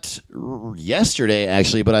got yesterday,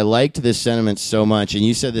 actually, but I liked this sentiment so much, and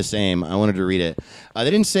you said the same. I wanted to read it. They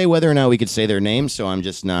didn't say whether or not we could say their name, so I'm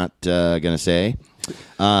just not going to say.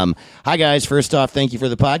 Hi, guys. First off, thank you for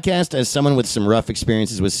the podcast. As someone with some rough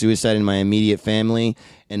experiences with suicide in my immediate family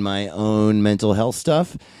and my own mental health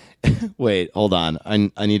stuff. Wait, hold on.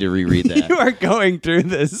 I need to reread that. You are going through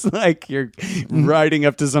this like you're writing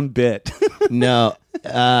up to some bit. No.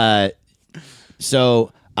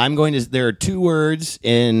 So I'm going to. There are two words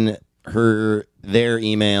in their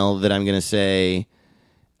email that I'm going to say,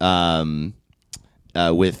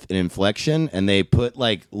 with an inflection, and they put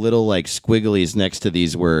like little like squigglies next to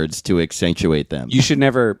these words to accentuate them. You should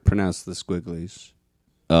never pronounce the squigglies.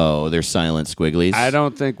 Oh, they're silent squigglies. I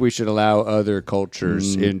don't think we should allow other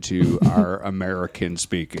cultures into our American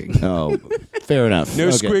speaking. Oh, fair enough. No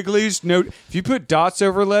Okay. squigglies. No. If you put dots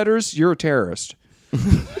over letters, you're a terrorist.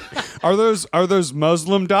 Are those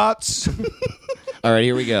Muslim dots? All right,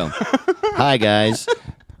 here we go. Hi, guys.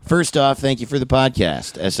 First off, thank you for the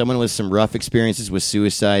podcast. As someone with some rough experiences with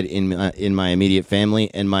suicide in my immediate family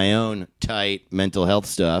and my own tight mental health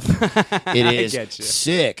stuff, it is get you.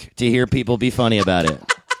 sick to hear people be funny about it.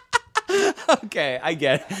 Okay, I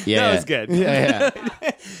get it. Yeah. That was good. Yeah.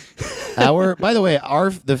 By the way,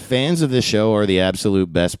 the fans of this show are the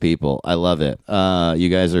absolute best people. I love it. You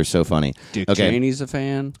guys are so funny. Dick Okay. Cheney's a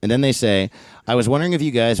fan. And then they say, I was wondering if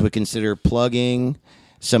you guys would consider plugging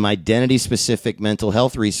some identity-specific mental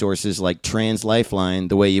health resources like Trans Lifeline,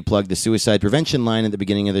 the way you plug the suicide prevention line at the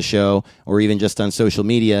beginning of the show, or even just on social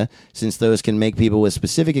media, since those can make people with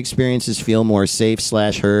specific experiences feel more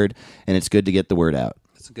safe/heard, and it's good to get the word out.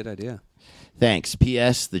 That's a good idea. Thanks.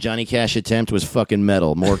 P.S. The Johnny Cash attempt was fucking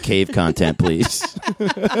metal. More cave content, please.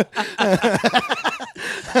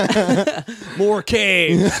 More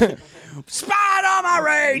caves. Spite on my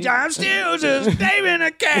rage, I'm still just Dave in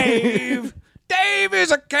a cave. Dave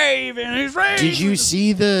is a cave in his rage. Did you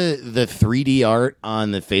see the 3D art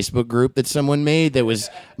on the Facebook group that someone made that was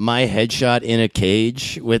my headshot in a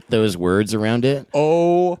cage with those words around it?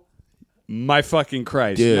 Oh, my fucking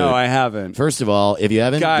Christ. Dude. No, I haven't. First of all, if you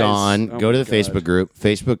haven't Guys, gone, oh go to my the Facebook God. group,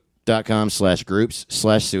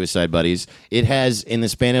 Facebook.com/groups/Suicide Buddies. It has, in the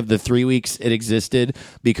span of the 3 weeks it existed,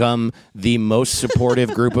 become the most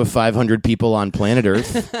supportive group of 500 people on planet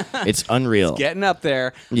Earth. It's unreal. Getting up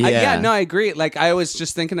there. Yeah. No, I agree. Like, I was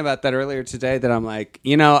just thinking about that earlier today, that I'm like,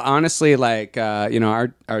 honestly, like, our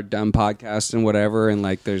dumb podcast and whatever, and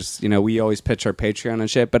like, there's, we always pitch our Patreon and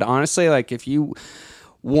shit, but honestly, like, if you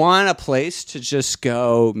want a place to just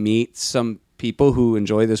go meet some people who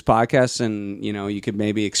enjoy this podcast, and you could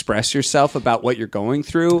maybe express yourself about what you're going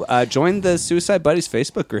through, join the Suicide Buddies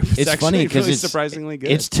Facebook group. It's funny because really it's surprisingly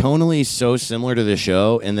good. It's tonally so similar to the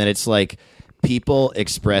show, in that it's like people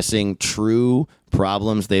expressing true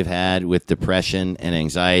problems they've had with depression and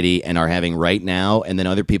anxiety and are having right now, and then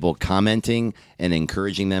other people commenting and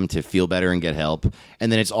encouraging them to feel better and get help.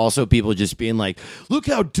 And then it's also people just being like, look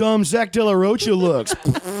how dumb Zach De La Rocha looks.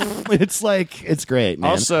 It's like, it's great,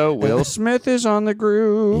 man. Also, Will Smith is on the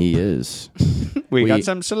group. He is. We got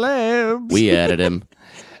some celebs. We added him.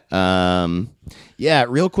 Yeah,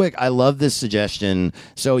 real quick, I love this suggestion.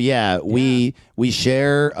 So, we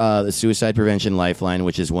share the Suicide Prevention Lifeline,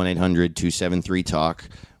 which is 1-800-273-TALK,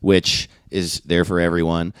 which is there for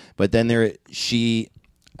everyone. But then they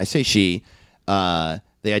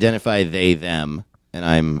identify they, them, and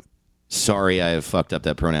I'm sorry I have fucked up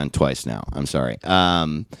that pronoun twice now. I'm sorry.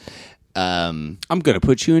 I'm gonna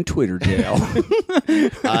put you in Twitter jail.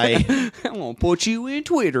 I'm gonna put you in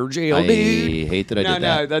Twitter jail, I dude. hate that I did that.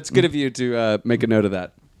 No, that's good of you to make a note of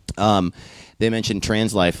that. They mentioned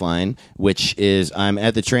Trans Lifeline, which is, I'm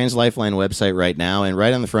at the Trans Lifeline website right now, and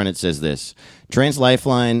right on the front it says this: Trans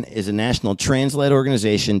Lifeline is a national trans-led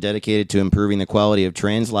organization dedicated to improving the quality of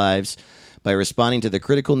trans lives by responding to the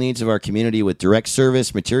critical needs of our community with direct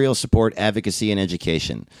service, material support, advocacy, and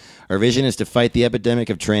education. Our vision is to fight the epidemic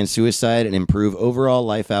of trans suicide and improve overall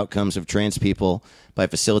life outcomes of trans people by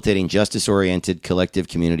facilitating justice-oriented collective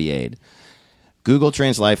community aid. Google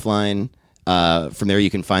Trans Lifeline. From there, you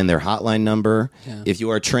can find their hotline number. Yeah. If you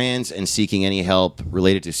are trans and seeking any help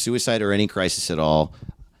related to suicide or any crisis at all,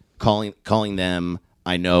 calling them,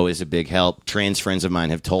 I know, is a big help. Trans friends of mine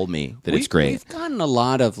have told me that it's great. We've gotten a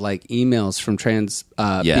lot of like emails from trans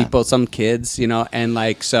people, some kids, and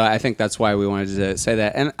like, so I think that's why we wanted to say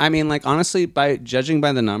that. And I mean, like, honestly, by judging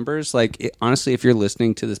by the numbers, like, honestly, if you're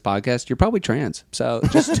listening to this podcast, you're probably trans. So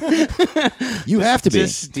just you have to be.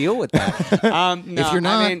 Just deal with that. No, if you're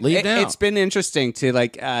not, leave now. It's been interesting to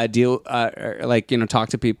like talk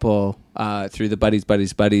to people through the Buddies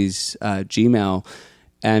Gmail.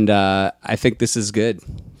 And I think this is good.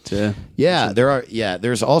 There are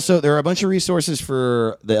a bunch of resources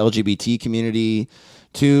for the LGBT community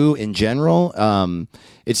too in general.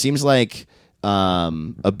 It seems like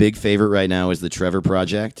a big favorite right now is the Trevor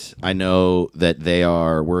Project. I know that they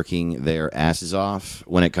are working their asses off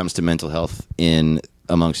when it comes to mental health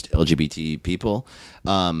amongst LGBT people.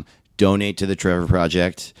 Donate to the Trevor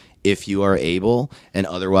Project if you are able, and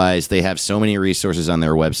otherwise they have so many resources on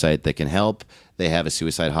their website that can help. They have a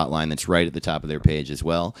suicide hotline that's right at the top of their page as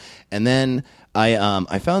well. And then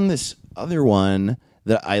I found this other one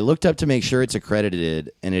that I looked up to make sure it's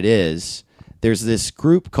accredited, and it is. There's this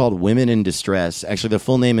group called Women in Distress. Actually, the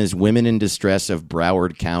full name is Women in Distress of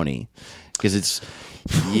Broward County, because it's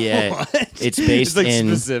it's based in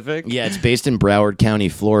specific. Yeah, it's based in Broward County,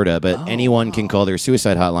 Florida. But anyone can call their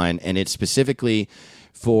suicide hotline, and it's specifically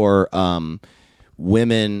for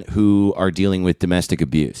women who are dealing with domestic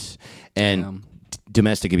abuse and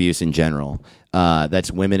domestic abuse in general.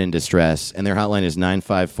 That's Women in Distress, and their hotline is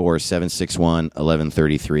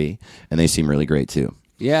 954-761-1133, and they seem really great too.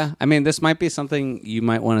 Yeah, I mean, this might be something you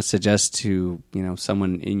might want to suggest to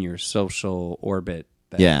someone in your social orbit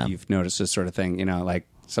that you've noticed this sort of thing. Like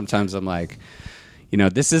sometimes I'm like,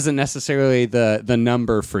 this isn't necessarily the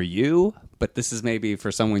number for you, but this is maybe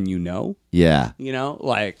for someone Yeah.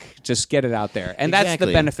 Like just get it out there. And that's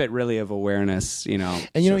the benefit really of awareness, And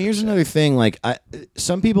here's another thing, like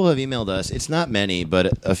some people have emailed us. It's not many,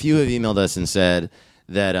 but a few have emailed us and said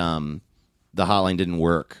that the hotline didn't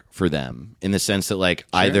work for them, in the sense that like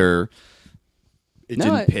either it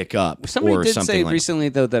didn't pick up somebody or did something say like recently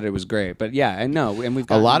though that it was great. But yeah, I know. And we've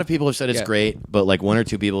got a lot of people have said it's great, but like one or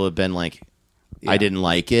two people have been like, I didn't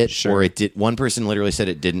like it, or it did. One person literally said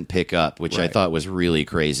it didn't pick up, which I thought was really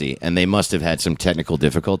crazy, and they must have had some technical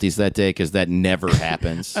difficulties that day, because that never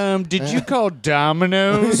happens. Did you call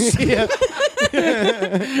Domino's?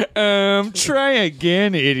 Try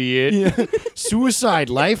again, idiot. Suicide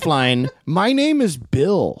Lifeline. My name is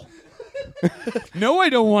Bill. No, I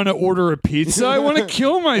don't want to order a pizza. I want to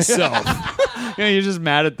kill myself. You're just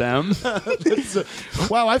mad at them.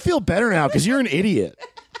 Wow, I feel better now because you're an idiot.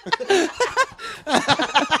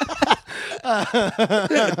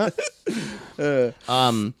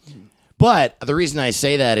 But the reason I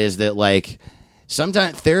say that is that, like,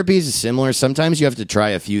 sometimes therapy is similar. Sometimes you have to try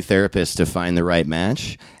a few therapists to find the right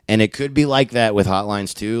match. And it could be like that with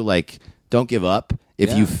hotlines, too. Like, don't give up.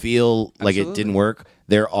 If you feel like it didn't work,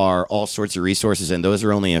 there are all sorts of resources, and those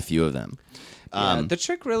are only a few of them. The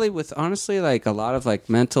trick really with honestly like a lot of like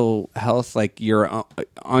mental health, like your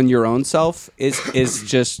on your own self is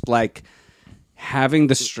just like having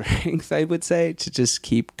the strength, I would say, to just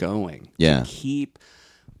keep going. Yeah. To keep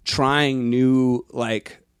trying new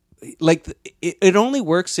it only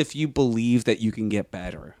works if you believe that you can get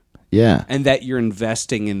better. Yeah. And that you're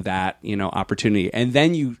investing in that, opportunity. And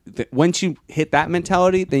then once you hit that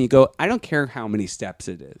mentality, then you go, I don't care how many steps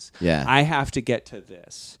it is. Yeah. I have to get to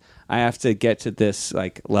this. I have to get to this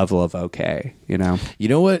like level of okay, You know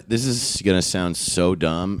what? This is going to sound so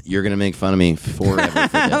dumb. You're going to make fun of me forever for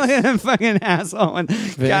this. Look at that fucking asshole. And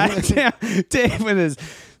goddamn Dave with his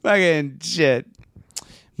fucking shit.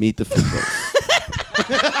 Meet the Fitbits.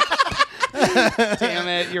 Damn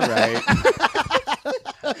it, you're right.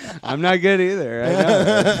 I'm not good either. I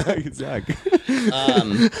know. I suck.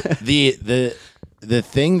 The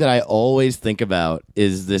thing that I always think about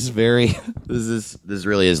is this very this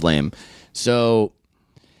really is lame. So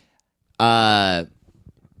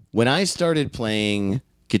when I started playing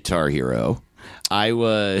Guitar Hero, I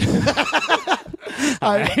was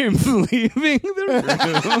I'm leaving the room.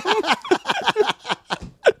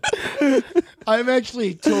 I'm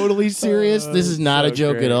actually totally serious. This is not a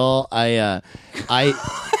joke great. at all.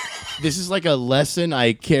 This is like a lesson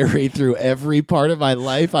I carry through every part of my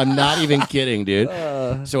life. I'm not even kidding, dude.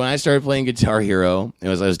 So when I started playing Guitar Hero, I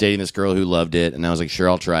was dating this girl who loved it, and I was like, sure,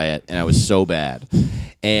 I'll try it. And I was so bad.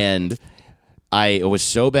 And I was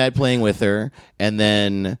so bad playing with her, and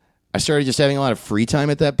then I started just having a lot of free time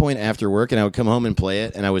at that point after work, and I would come home and play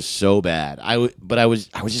it, and I was so bad. But I was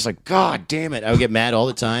just like, God damn it. I would get mad all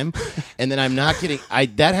the time. And then I'm not kidding.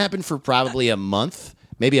 That happened for probably a month.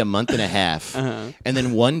 Maybe a month and a half. And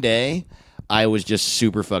then one day, I was just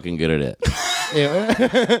super fucking good at it.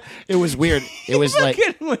 It was weird. It was like...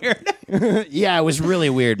 weird. Yeah, it was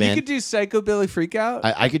really weird, man. You could do Psychobilly Freakout?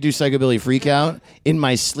 I could do Psychobilly Freakout in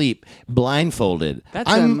my sleep, blindfolded.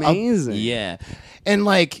 That's amazing. Yeah. And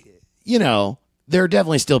like, there are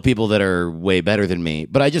definitely still people that are way better than me.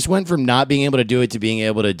 But I just went from not being able to do it to being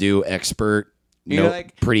able to do expert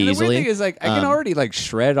pretty and the easily. weird thing is, like, I can already like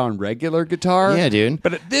shred on regular guitar. Yeah, dude.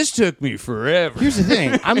 But this took me forever. Here's the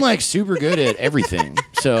thing. I'm like super good at everything.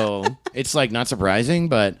 So it's like not surprising,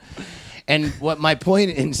 but... And what my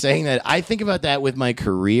point in saying that, I think about that with my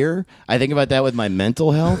career. I think about that with my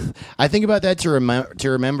mental health. I think about that to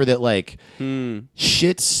remember that, like,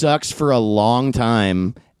 shit sucks for a long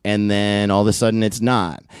time, and then all of a sudden it's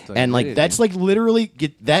not. And like that's like literally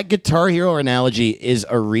that Guitar Hero analogy is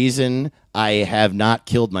a reason I have not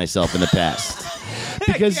killed myself in the past.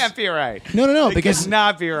 Because it can't be right. No. It Because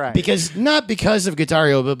cannot be right. Because not because of Guitar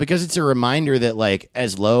Hero, but because it's a reminder that, like,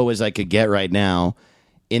 as low as I could get right now,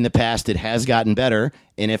 in the past it has gotten better,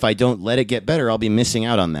 and if I don't let it get better, I'll be missing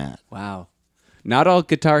out on that. Wow. Not all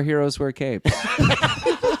Guitar Heroes wear capes.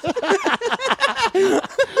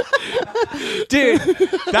 Dude,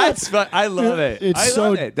 that's fun. I love it. It's I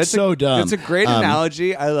so- love it. That's so dumb. That's a great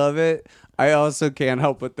analogy. I love it. I also can't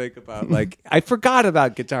help but think about, like, I forgot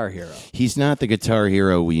about Guitar Hero. He's not the Guitar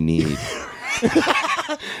Hero we need.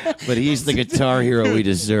 But he's the Guitar Hero we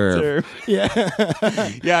deserve. Yeah,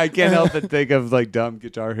 I can't help but think of like dumb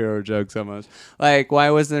Guitar Hero jokes almost. Like, why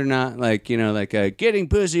was there not like, like a getting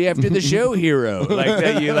pussy after the show hero? Like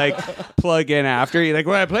that you like plug in after you like,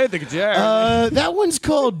 well, I played the guitar. That one's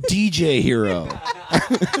called DJ Hero.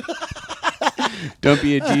 Don't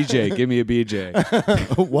be a DJ, give me a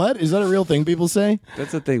BJ. What? Is that a real thing people say?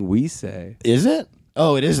 That's the thing we say. Is it?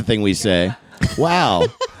 Oh, it is a thing we say. Wow.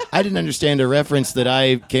 I didn't understand a reference that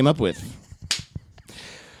I came up with.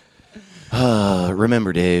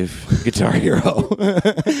 Remember, Dave, Guitar Hero.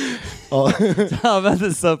 How about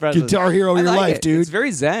this so present? Guitar Hero your I like life, it. dude. It's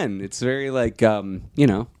very zen. It's very like, one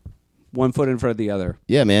foot in front of the other.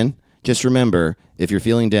 Yeah, man. Just remember, if you're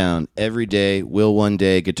feeling down, every day will one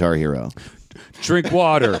day Guitar Hero. Drink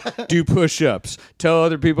water, do push-ups, tell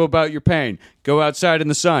other people about your pain, go outside in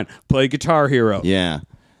the sun, play Guitar Hero. Yeah.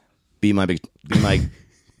 Be my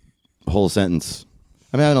whole sentence.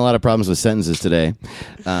 I'm having a lot of problems with sentences today.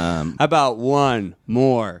 How about one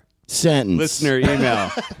more Sentence. listener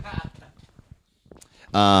email?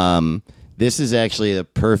 This is actually the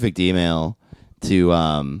perfect email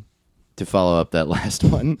to follow up that last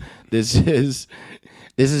one. This is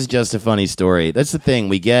just a funny story. That's the thing.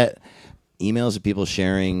 We get emails of people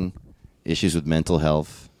sharing issues with mental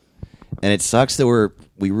health, And it sucks that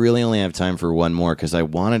we really only have time for one more because I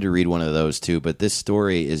wanted to read one of those too, but this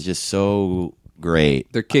story is just so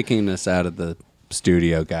great. They're kicking us out of the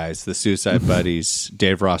studio, guys. The Suicide Buddies,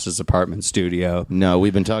 Dave Ross's apartment studio. No,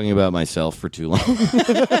 we've been talking about myself for too long.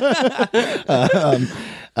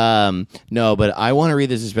 No, but I want to read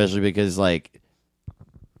this especially because, like,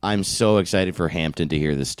 I'm so excited for Hampton to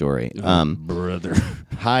hear this story. Brother.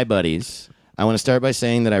 Hi, buddies. I want to start by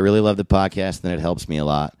saying that I really love the podcast and it helps me a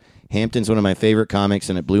lot. Hampton's one of my favorite comics,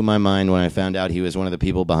 and it blew my mind when I found out he was one of the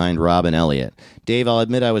people behind Rob and Elliot. Dave, I'll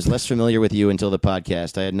admit I was less familiar with you until the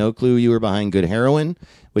podcast. I had no clue you were behind Good Heroin,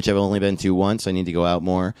 which I've only been to once. I need to go out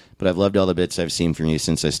more, but I've loved all the bits I've seen from you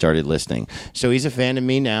since I started listening. So he's a fan of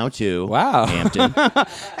me now, too. Wow. Hampton.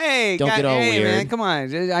 Hey, Don't get all weird. man, come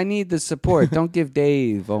on. I need the support. Don't give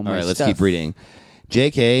Dave all my All right, let's stuff. keep reading.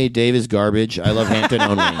 JK, Dave is garbage. I love Hampton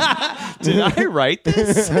only. Did I write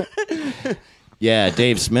this? Yeah,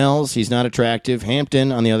 Dave smells. He's not attractive.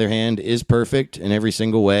 Hampton, on the other hand, is perfect in every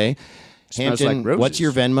single way. Smells Hampton, like roses. what's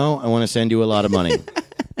your Venmo? I want to send you a lot of money.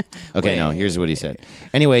 Okay, no, here's what he said.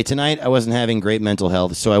 Anyway, tonight I wasn't having great mental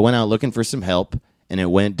health, so I went out looking for some help, and it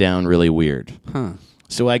went down really weird.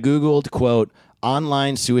 So I Googled, quote,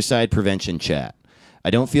 online suicide prevention chat. I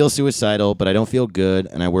don't feel suicidal, but I don't feel good,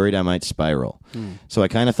 and I worried I might spiral. So I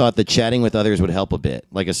kind of thought that chatting with others would help a bit,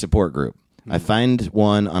 like a support group. I find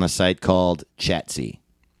one on a site called Chatsy.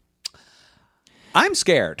 I'm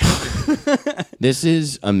scared. This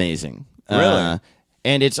is amazing. Really?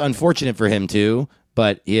 And it's unfortunate for him, too,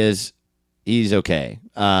 but he's okay.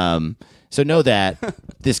 So know that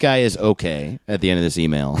this guy is okay at the end of this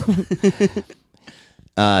email.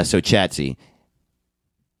 So Chatsy.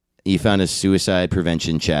 You found a suicide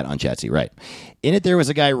prevention chat on Chatsy, right? In it, there was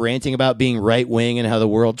a guy ranting about being right-wing and how the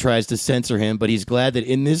world tries to censor him, but he's glad that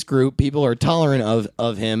in this group, people are tolerant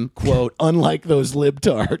of him, quote, unlike those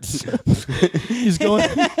libtards. He's going...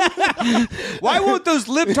 Why won't those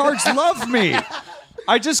libtards love me?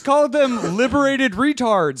 I just called them liberated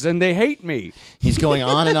retards, and they hate me. He's going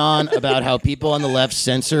on and on about how people on the left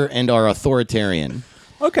censor and are authoritarian.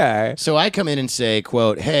 Okay. So I come in and say,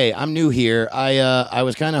 quote, hey, I'm new here. I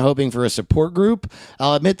was kind of hoping for a support group.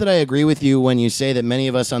 I'll admit that I agree with you when you say that many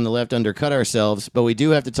of us on the left undercut ourselves, but we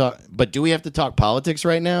do have to talk. But do we have to talk politics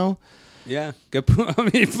right now? Yeah. Good.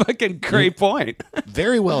 I mean, fucking great point.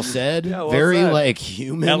 Very well said. well Very said. like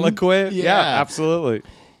human. Eloquent. Yeah. Absolutely.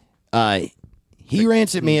 He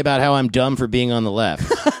rants at me about how I'm dumb for being on the left.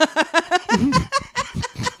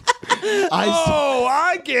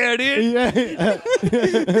 I get it.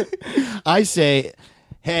 I say,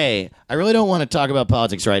 hey, I really don't want to talk about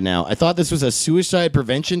politics right now. I thought this was a suicide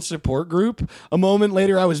prevention support group. A moment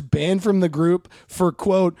later, I was banned from the group for,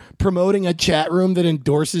 quote, promoting a chat room that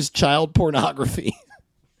endorses child pornography.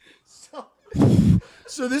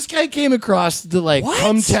 So this guy came across the, like,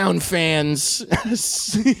 Hometown Fans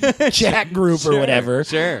chat group or whatever.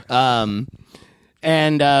 Sure.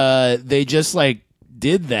 And they just, like,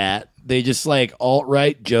 did that. They just, like,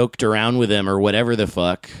 alt-right joked around with him or whatever the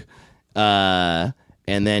fuck. And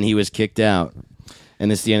then he was kicked out.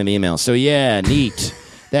 And this is the end of the email. So, yeah, neat.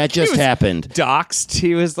 That just happened. Doxed.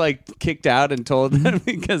 He was like kicked out and told them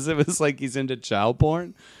because it was like he's into child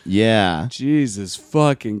porn. Yeah. Jesus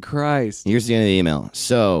fucking Christ. Here's the end of the email.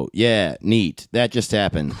 So, yeah, neat. That just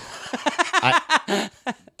happened.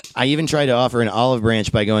 I even tried to offer an olive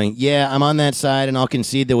branch by going, yeah, I'm on that side and I'll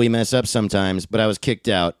concede that we mess up sometimes, but I was kicked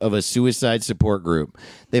out of a suicide support group.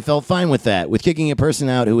 They felt fine with that, with kicking a person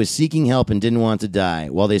out who was seeking help and didn't want to die,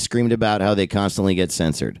 while they screamed about how they constantly get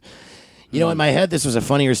censored. You know, in my head, this was a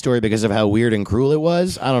funnier story because of how weird and cruel it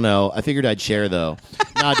was. I don't know. I figured I'd share, though.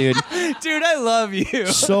 Nah, dude. Dude, I love you.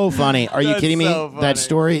 So funny. Are you That's kidding me? so funny. That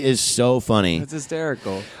story is so funny. It's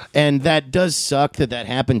hysterical. And that does suck that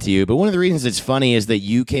happened to you. But one of the reasons it's funny is that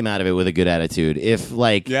you came out of it with a good attitude. If,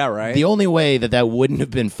 like, Yeah, right. the only way that wouldn't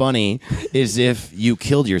have been funny is if you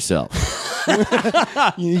killed yourself.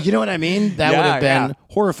 You know what I mean? That would Yeah, have been yeah.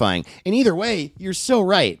 horrifying. And either way, you're so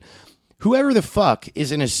right. Whoever the fuck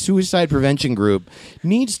is in a suicide prevention group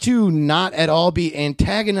needs to not at all be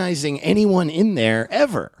antagonizing anyone in there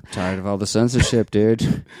ever. Tired of all the censorship,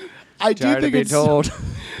 dude. I do Tired of think being it's told.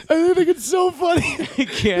 I do think it's so funny.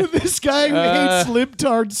 can't. This guy who hates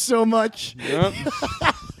libtards so much. Yep.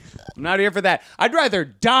 I'm not here for that. I'd rather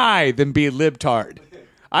die than be libtard.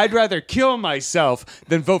 I'd rather kill myself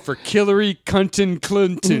than vote for Hillary Clinton.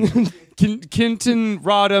 Kinton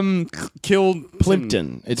Rodham killed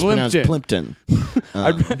Plimpton. It's pronounced Plimpton.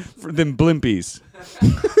 Than Blimpies.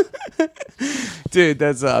 Dude,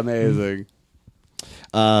 that's amazing.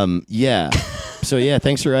 Yeah. So yeah,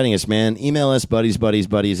 thanks for writing us, man. Email us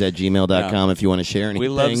buddiesbuddiesbuddies@gmail.com if you want to share anything. We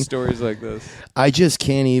love stories like this. I just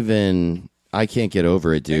I can't get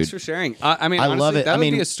over it, dude. Thanks for sharing. I mean, I honestly, love it. That I would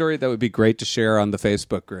mean- be a story that would be great to share on the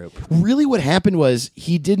Facebook group. Really what happened was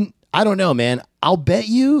he didn't, I don't know, man. I'll bet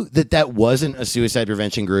you that wasn't a suicide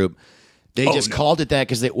prevention group. They just called it that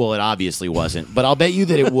because it obviously wasn't. But I'll bet you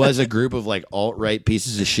that it was a group of like alt-right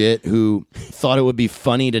pieces of shit who thought it would be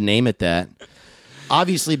funny to name it that.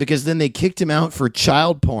 Obviously, because then they kicked him out for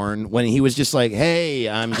child porn when he was just like, hey,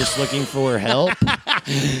 I'm just looking for help.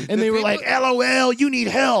 And they were like, LOL, you need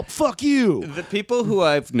help. Fuck you. The people who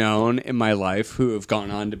I've known in my life who have gone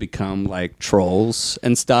on to become like trolls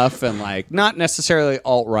and stuff, and like not necessarily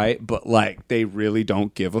alt-right, but like they really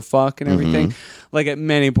don't give a fuck and everything. Like at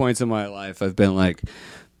many points in my life, I've been like,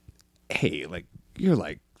 hey, like you're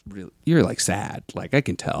like sad, like I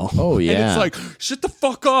can tell. Oh, yeah. And it's like, shut the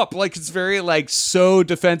fuck up. Like it's very like so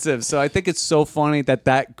defensive. So I think it's so funny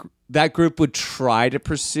that group would try to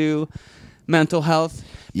pursue mental health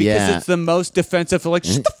because Yeah. it's the most defensive. Like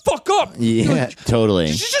shut the fuck up. Yeah, totally.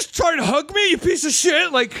 Did you just try to hug me, you piece of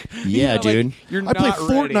shit? Like, Yeah, like, dude. you're I not play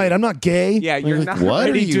ready. Fortnite. I'm not gay. Yeah, you're Like, not what?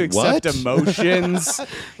 ready Are you- to accept what? emotions.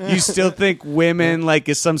 You still think women like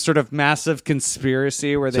is some sort of massive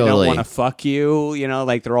conspiracy where they Totally. don't want to fuck you. You know,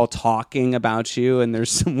 like they're all talking about you, and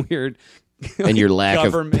there's some weird And your lack of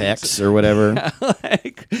government, pecs or whatever.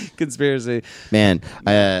 like conspiracy. Man,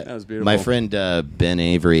 was beautiful. my friend Ben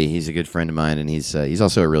Avery, he's a good friend of mine, and he's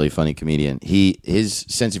also a really funny comedian. His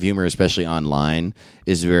sense of humor, especially online,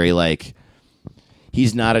 is very like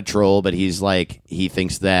he's not a troll, but he's like he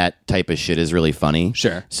thinks that type of shit is really funny.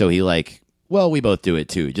 Sure. So he like. Well, we both do it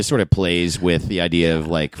too. Just sort of plays with the idea of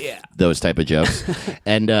like those type of jokes.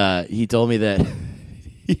 And he told me that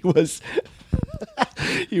he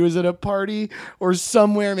was at a party or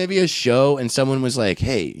somewhere, maybe a show, and someone was like,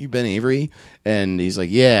 hey, you Ben Avery? And he's like,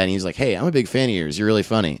 yeah. And he's like, hey, I'm a big fan of yours. You're really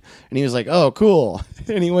funny. And he was like, oh, cool.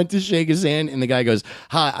 And he went to shake his hand, and the guy goes,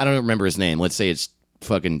 hi, I don't remember his name. Let's say it's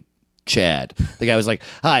fucking Chad. The guy was like,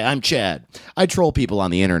 hi, I'm Chad. I troll people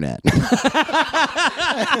on the internet.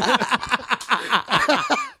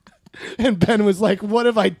 And Ben was like, what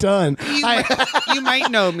have I done? You might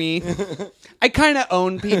know me. I kind of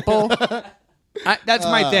own people. That's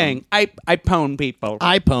my thing. I pwn people.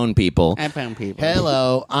 I pwn people. I pwn people.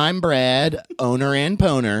 Hello, I'm Brad, owner and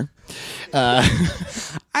poner.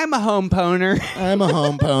 I'm a home pwner. I'm a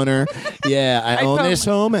home poner. Yeah, I own pwn- this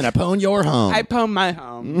home and I pwn your home. I pwn my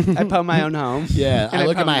home. I pwn my own home. yeah, And I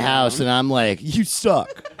look pwn at my your house home. and I'm like, you suck.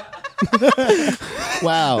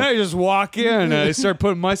 Wow. I just walk in and I start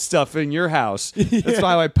putting my stuff in your house. That's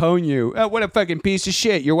why I pwn you. What a fucking piece of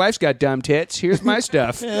shit. Your wife's got dumb tits. Here's my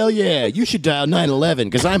stuff. Hell yeah, you should dial 911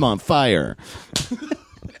 because I'm on fire.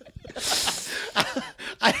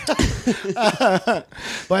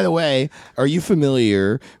 By the way, are you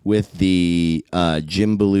familiar with the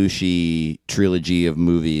Jim Belushi trilogy of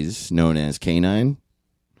movies known as K-9?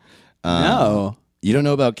 No. You don't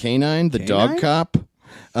know about K-9, the dog cop?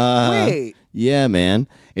 Wait. Yeah, man.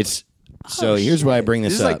 It's so. Here's why I bring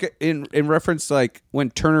this Is up. like in reference to like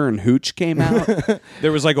when Turner and Hooch came out,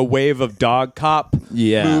 there was like a wave of dog cop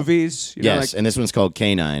movies. You know, Yes, like, and this one's called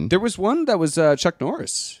K-9. there was one that was Chuck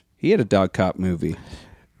Norris. He had a dog cop movie.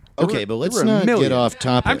 Okay, but let's there were a not million. get off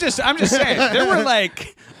topic. I'm just saying there were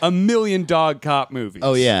like a million dog cop movies.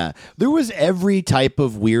 Oh yeah, there was every type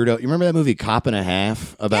of weirdo. You remember that movie Cop and a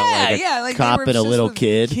Half about like a like cop and a little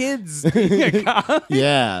kid? Kids being a cop.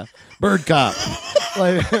 Yeah, Bird Cop.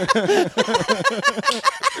 Like,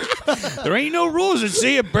 There ain't no rules that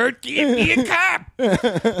say a bird can't be a cop.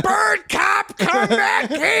 Bird cop, come back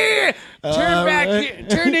here.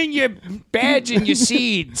 Turn in your badge and your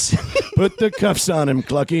seeds. put the cuffs on him,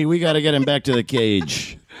 Clucky. We got to get him back to the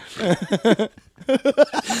cage.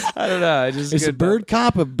 I don't know. I just Is a bird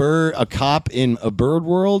cop a cop in a bird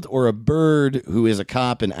world, or a bird who is a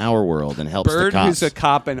cop in our world and helps bird the cops? who's a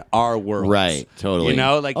cop in our world. Right, totally. You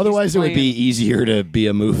know, like otherwise he's it would be playing- easier to be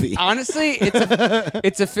a movie. Honestly,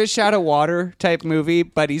 it's a fish out of water type movie,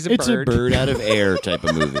 but he's a It's bird. a bird out of air type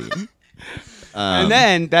of movie. And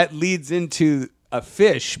then that leads into a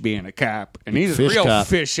fish being a cop, and he's a Fish real cop.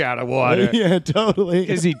 fish out of water. Yeah, totally.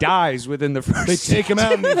 Because he dies within the first. They take him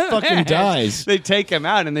out and he fucking dies. They take him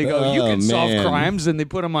out and they go, "You Oh, can solve man. crimes," and they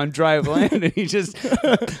put him on dry land, and he just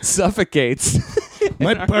suffocates.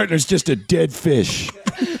 My partner's just a dead fish.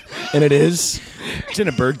 And it is. It's in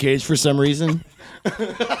a bird cage for some reason.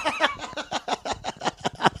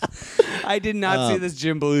 I did not see this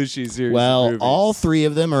Jim Belushi series. of Well, movies. all three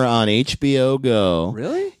of them are on HBO Go.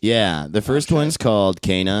 Really? Yeah. The first one's called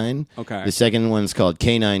K9. Okay. The second one's called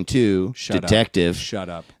K9 2, Detective. Shut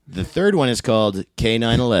up. The third one is called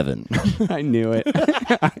K911. I knew it.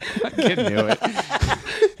 I fucking knew it.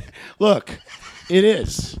 Look, it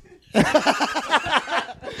is.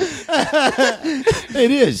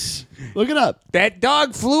 It is. Look it up. That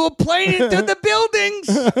dog flew a plane into the buildings.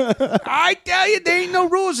 I tell you, there ain't no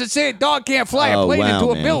rules that say a dog can't fly a plane into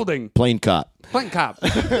a man. building. Plane cop. Plane cop.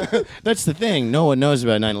 That's the thing. No one knows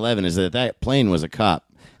about 9/11 is that plane was a cop,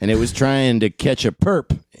 and it was trying to catch a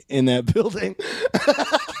perp in that building.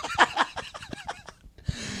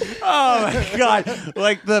 Oh my God.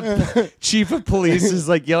 Like the chief of police is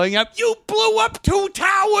like yelling up, "You blew up 2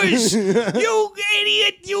 towers! You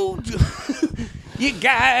idiot! You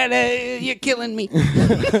you're killing me."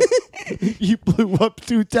 You blew up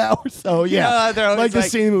 2 towers. Oh yeah, they're always like the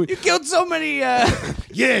scene movie. You killed so many.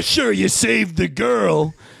 Yeah, sure, you saved the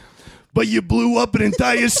girl, but you blew up an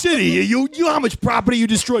entire city. You know how much property you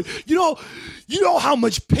destroyed. You know how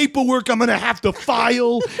much paperwork I'm gonna have to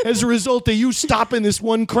file as a result of you stopping this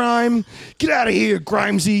one crime. Get out of here,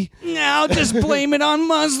 Grimesy. Now just blame it on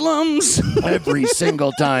Muslims. Every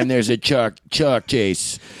single time there's a char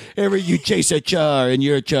chase, you chase a char and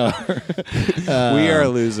you're a char. We are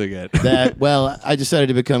losing it. I decided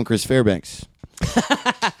to become Chris Fairbanks.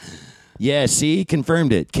 Yeah, see,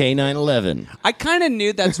 confirmed it. K911. I kind of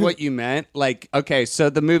knew that's what you meant. Like, okay,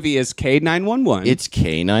 so the movie is K911. It's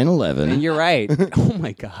K911. And you're right. Oh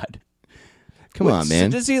my God. Come on,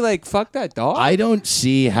 man. So does he like fuck that dog? I don't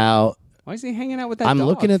see how. Why is he hanging out with that I'm dog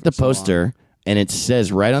looking at for the so long? poster, and it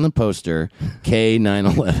says right on the poster,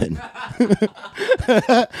 K911.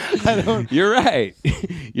 You're right.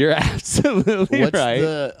 You're absolutely What's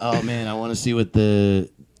right. oh man, I want to see what the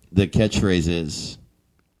catchphrase is.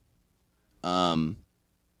 Damn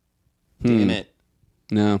it.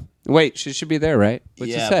 No. Wait, she should be there, right?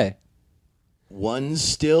 What's Yeah. it say? One's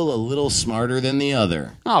still a little smarter than the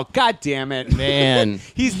other. Oh, God damn it. Man.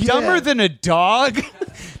 He's dumber than a dog?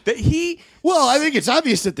 Well, I think it's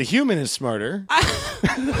obvious that the human is smarter.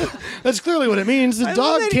 That's clearly what it means. The love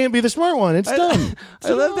dog that can't be the smart one. It's dumb. I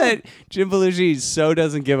love that Jim Belushi so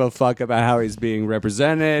doesn't give a fuck about how he's being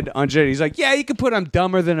represented on Jedi. He's like, yeah, you can put I'm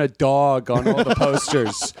dumber than a dog on all the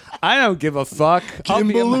posters. I don't give a fuck. I'll Jim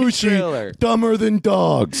be in my Belushi, trailer. dumber than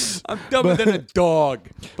dogs. I'm dumber than a dog.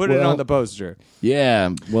 Put it Well, on the poster. Yeah,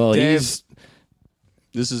 well, Dave,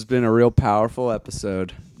 this has been a real powerful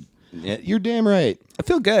episode. you're damn right. I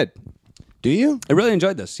feel good. Do you? I really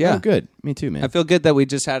enjoyed this. Yeah. Oh, good. Me too, man. I feel good that we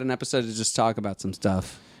just had an episode to just talk about some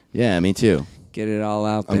stuff. Yeah, me too. Get it all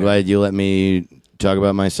out there. I'm glad you let me talk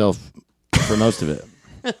about myself for most of it.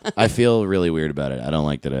 I feel really weird about it. I don't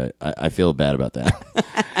like that. I feel bad about that.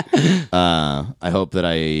 I hope that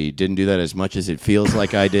I didn't do that as much as it feels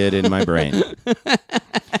like I did in my brain.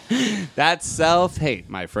 That's self-hate,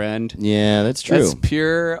 my friend. Yeah, that's true. That's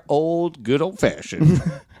pure old, good old-fashioned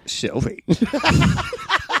self-hate.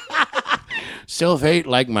 Self-hate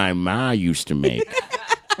like my ma used to make.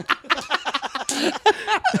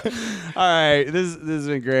 All right, this has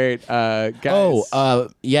been great, guys.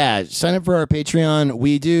 Yeah. Sign up for our Patreon.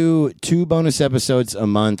 We do 2 bonus episodes a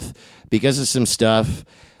month because of some stuff.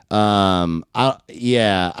 I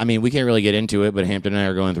mean, we can't really get into it, but Hampton and I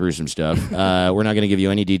are going through some stuff. We're not going to give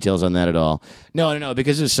you any details on that at all. No,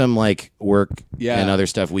 because of some like work and other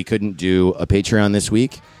stuff, we couldn't do a Patreon this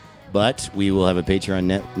week. But we will have a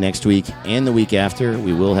Patreon next week and the week after.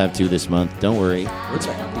 We will have 2 this month. Don't worry. What's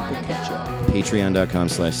a how people catch up?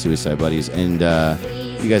 Patreon.com/Suicide Buddies. And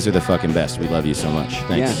you guys are the fucking best. We love you so much.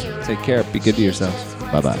 Thanks. Yeah, take care. Be good to yourselves.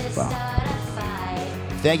 Bye-bye.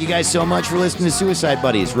 Thank you guys so much for listening to Suicide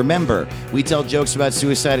Buddies. Remember, we tell jokes about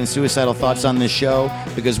suicide and suicidal thoughts on this show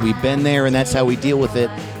because we've been there and that's how we deal with it,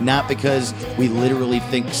 not because we literally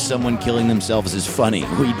think someone killing themselves is funny.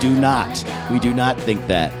 We do not. We do not think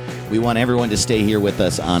that. We want everyone to stay here with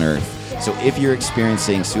us on Earth. So if you're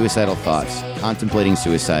experiencing suicidal thoughts, contemplating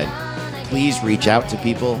suicide, please reach out to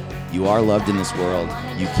people. You are loved in this world.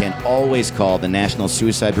 You can always call the National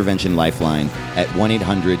Suicide Prevention Lifeline at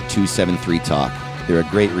 1-800-273-TALK. They're a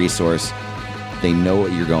great resource. They know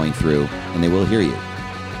what you're going through, and they will hear you.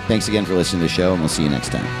 Thanks again for listening to the show, and we'll see you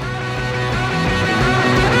next time.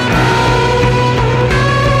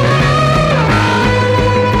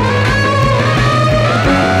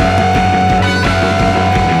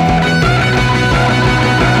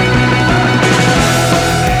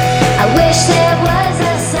 I wish there was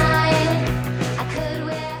a sign I could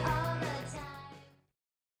wear all the time.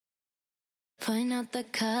 Point out the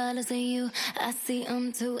colors of you. I see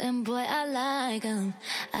them too, and boy, I like them.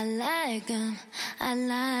 I like them. I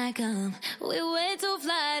like them. We way too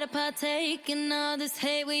fly to partake in all this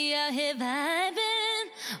hate. We out here vibing.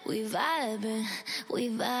 We vibing. We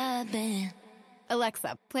vibing.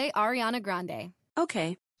 Alexa, play Ariana Grande.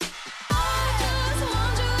 Okay.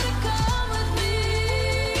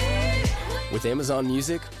 With Amazon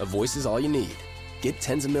Music, a voice is all you need. Get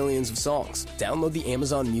tens of millions of songs. Download the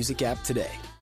Amazon Music app today.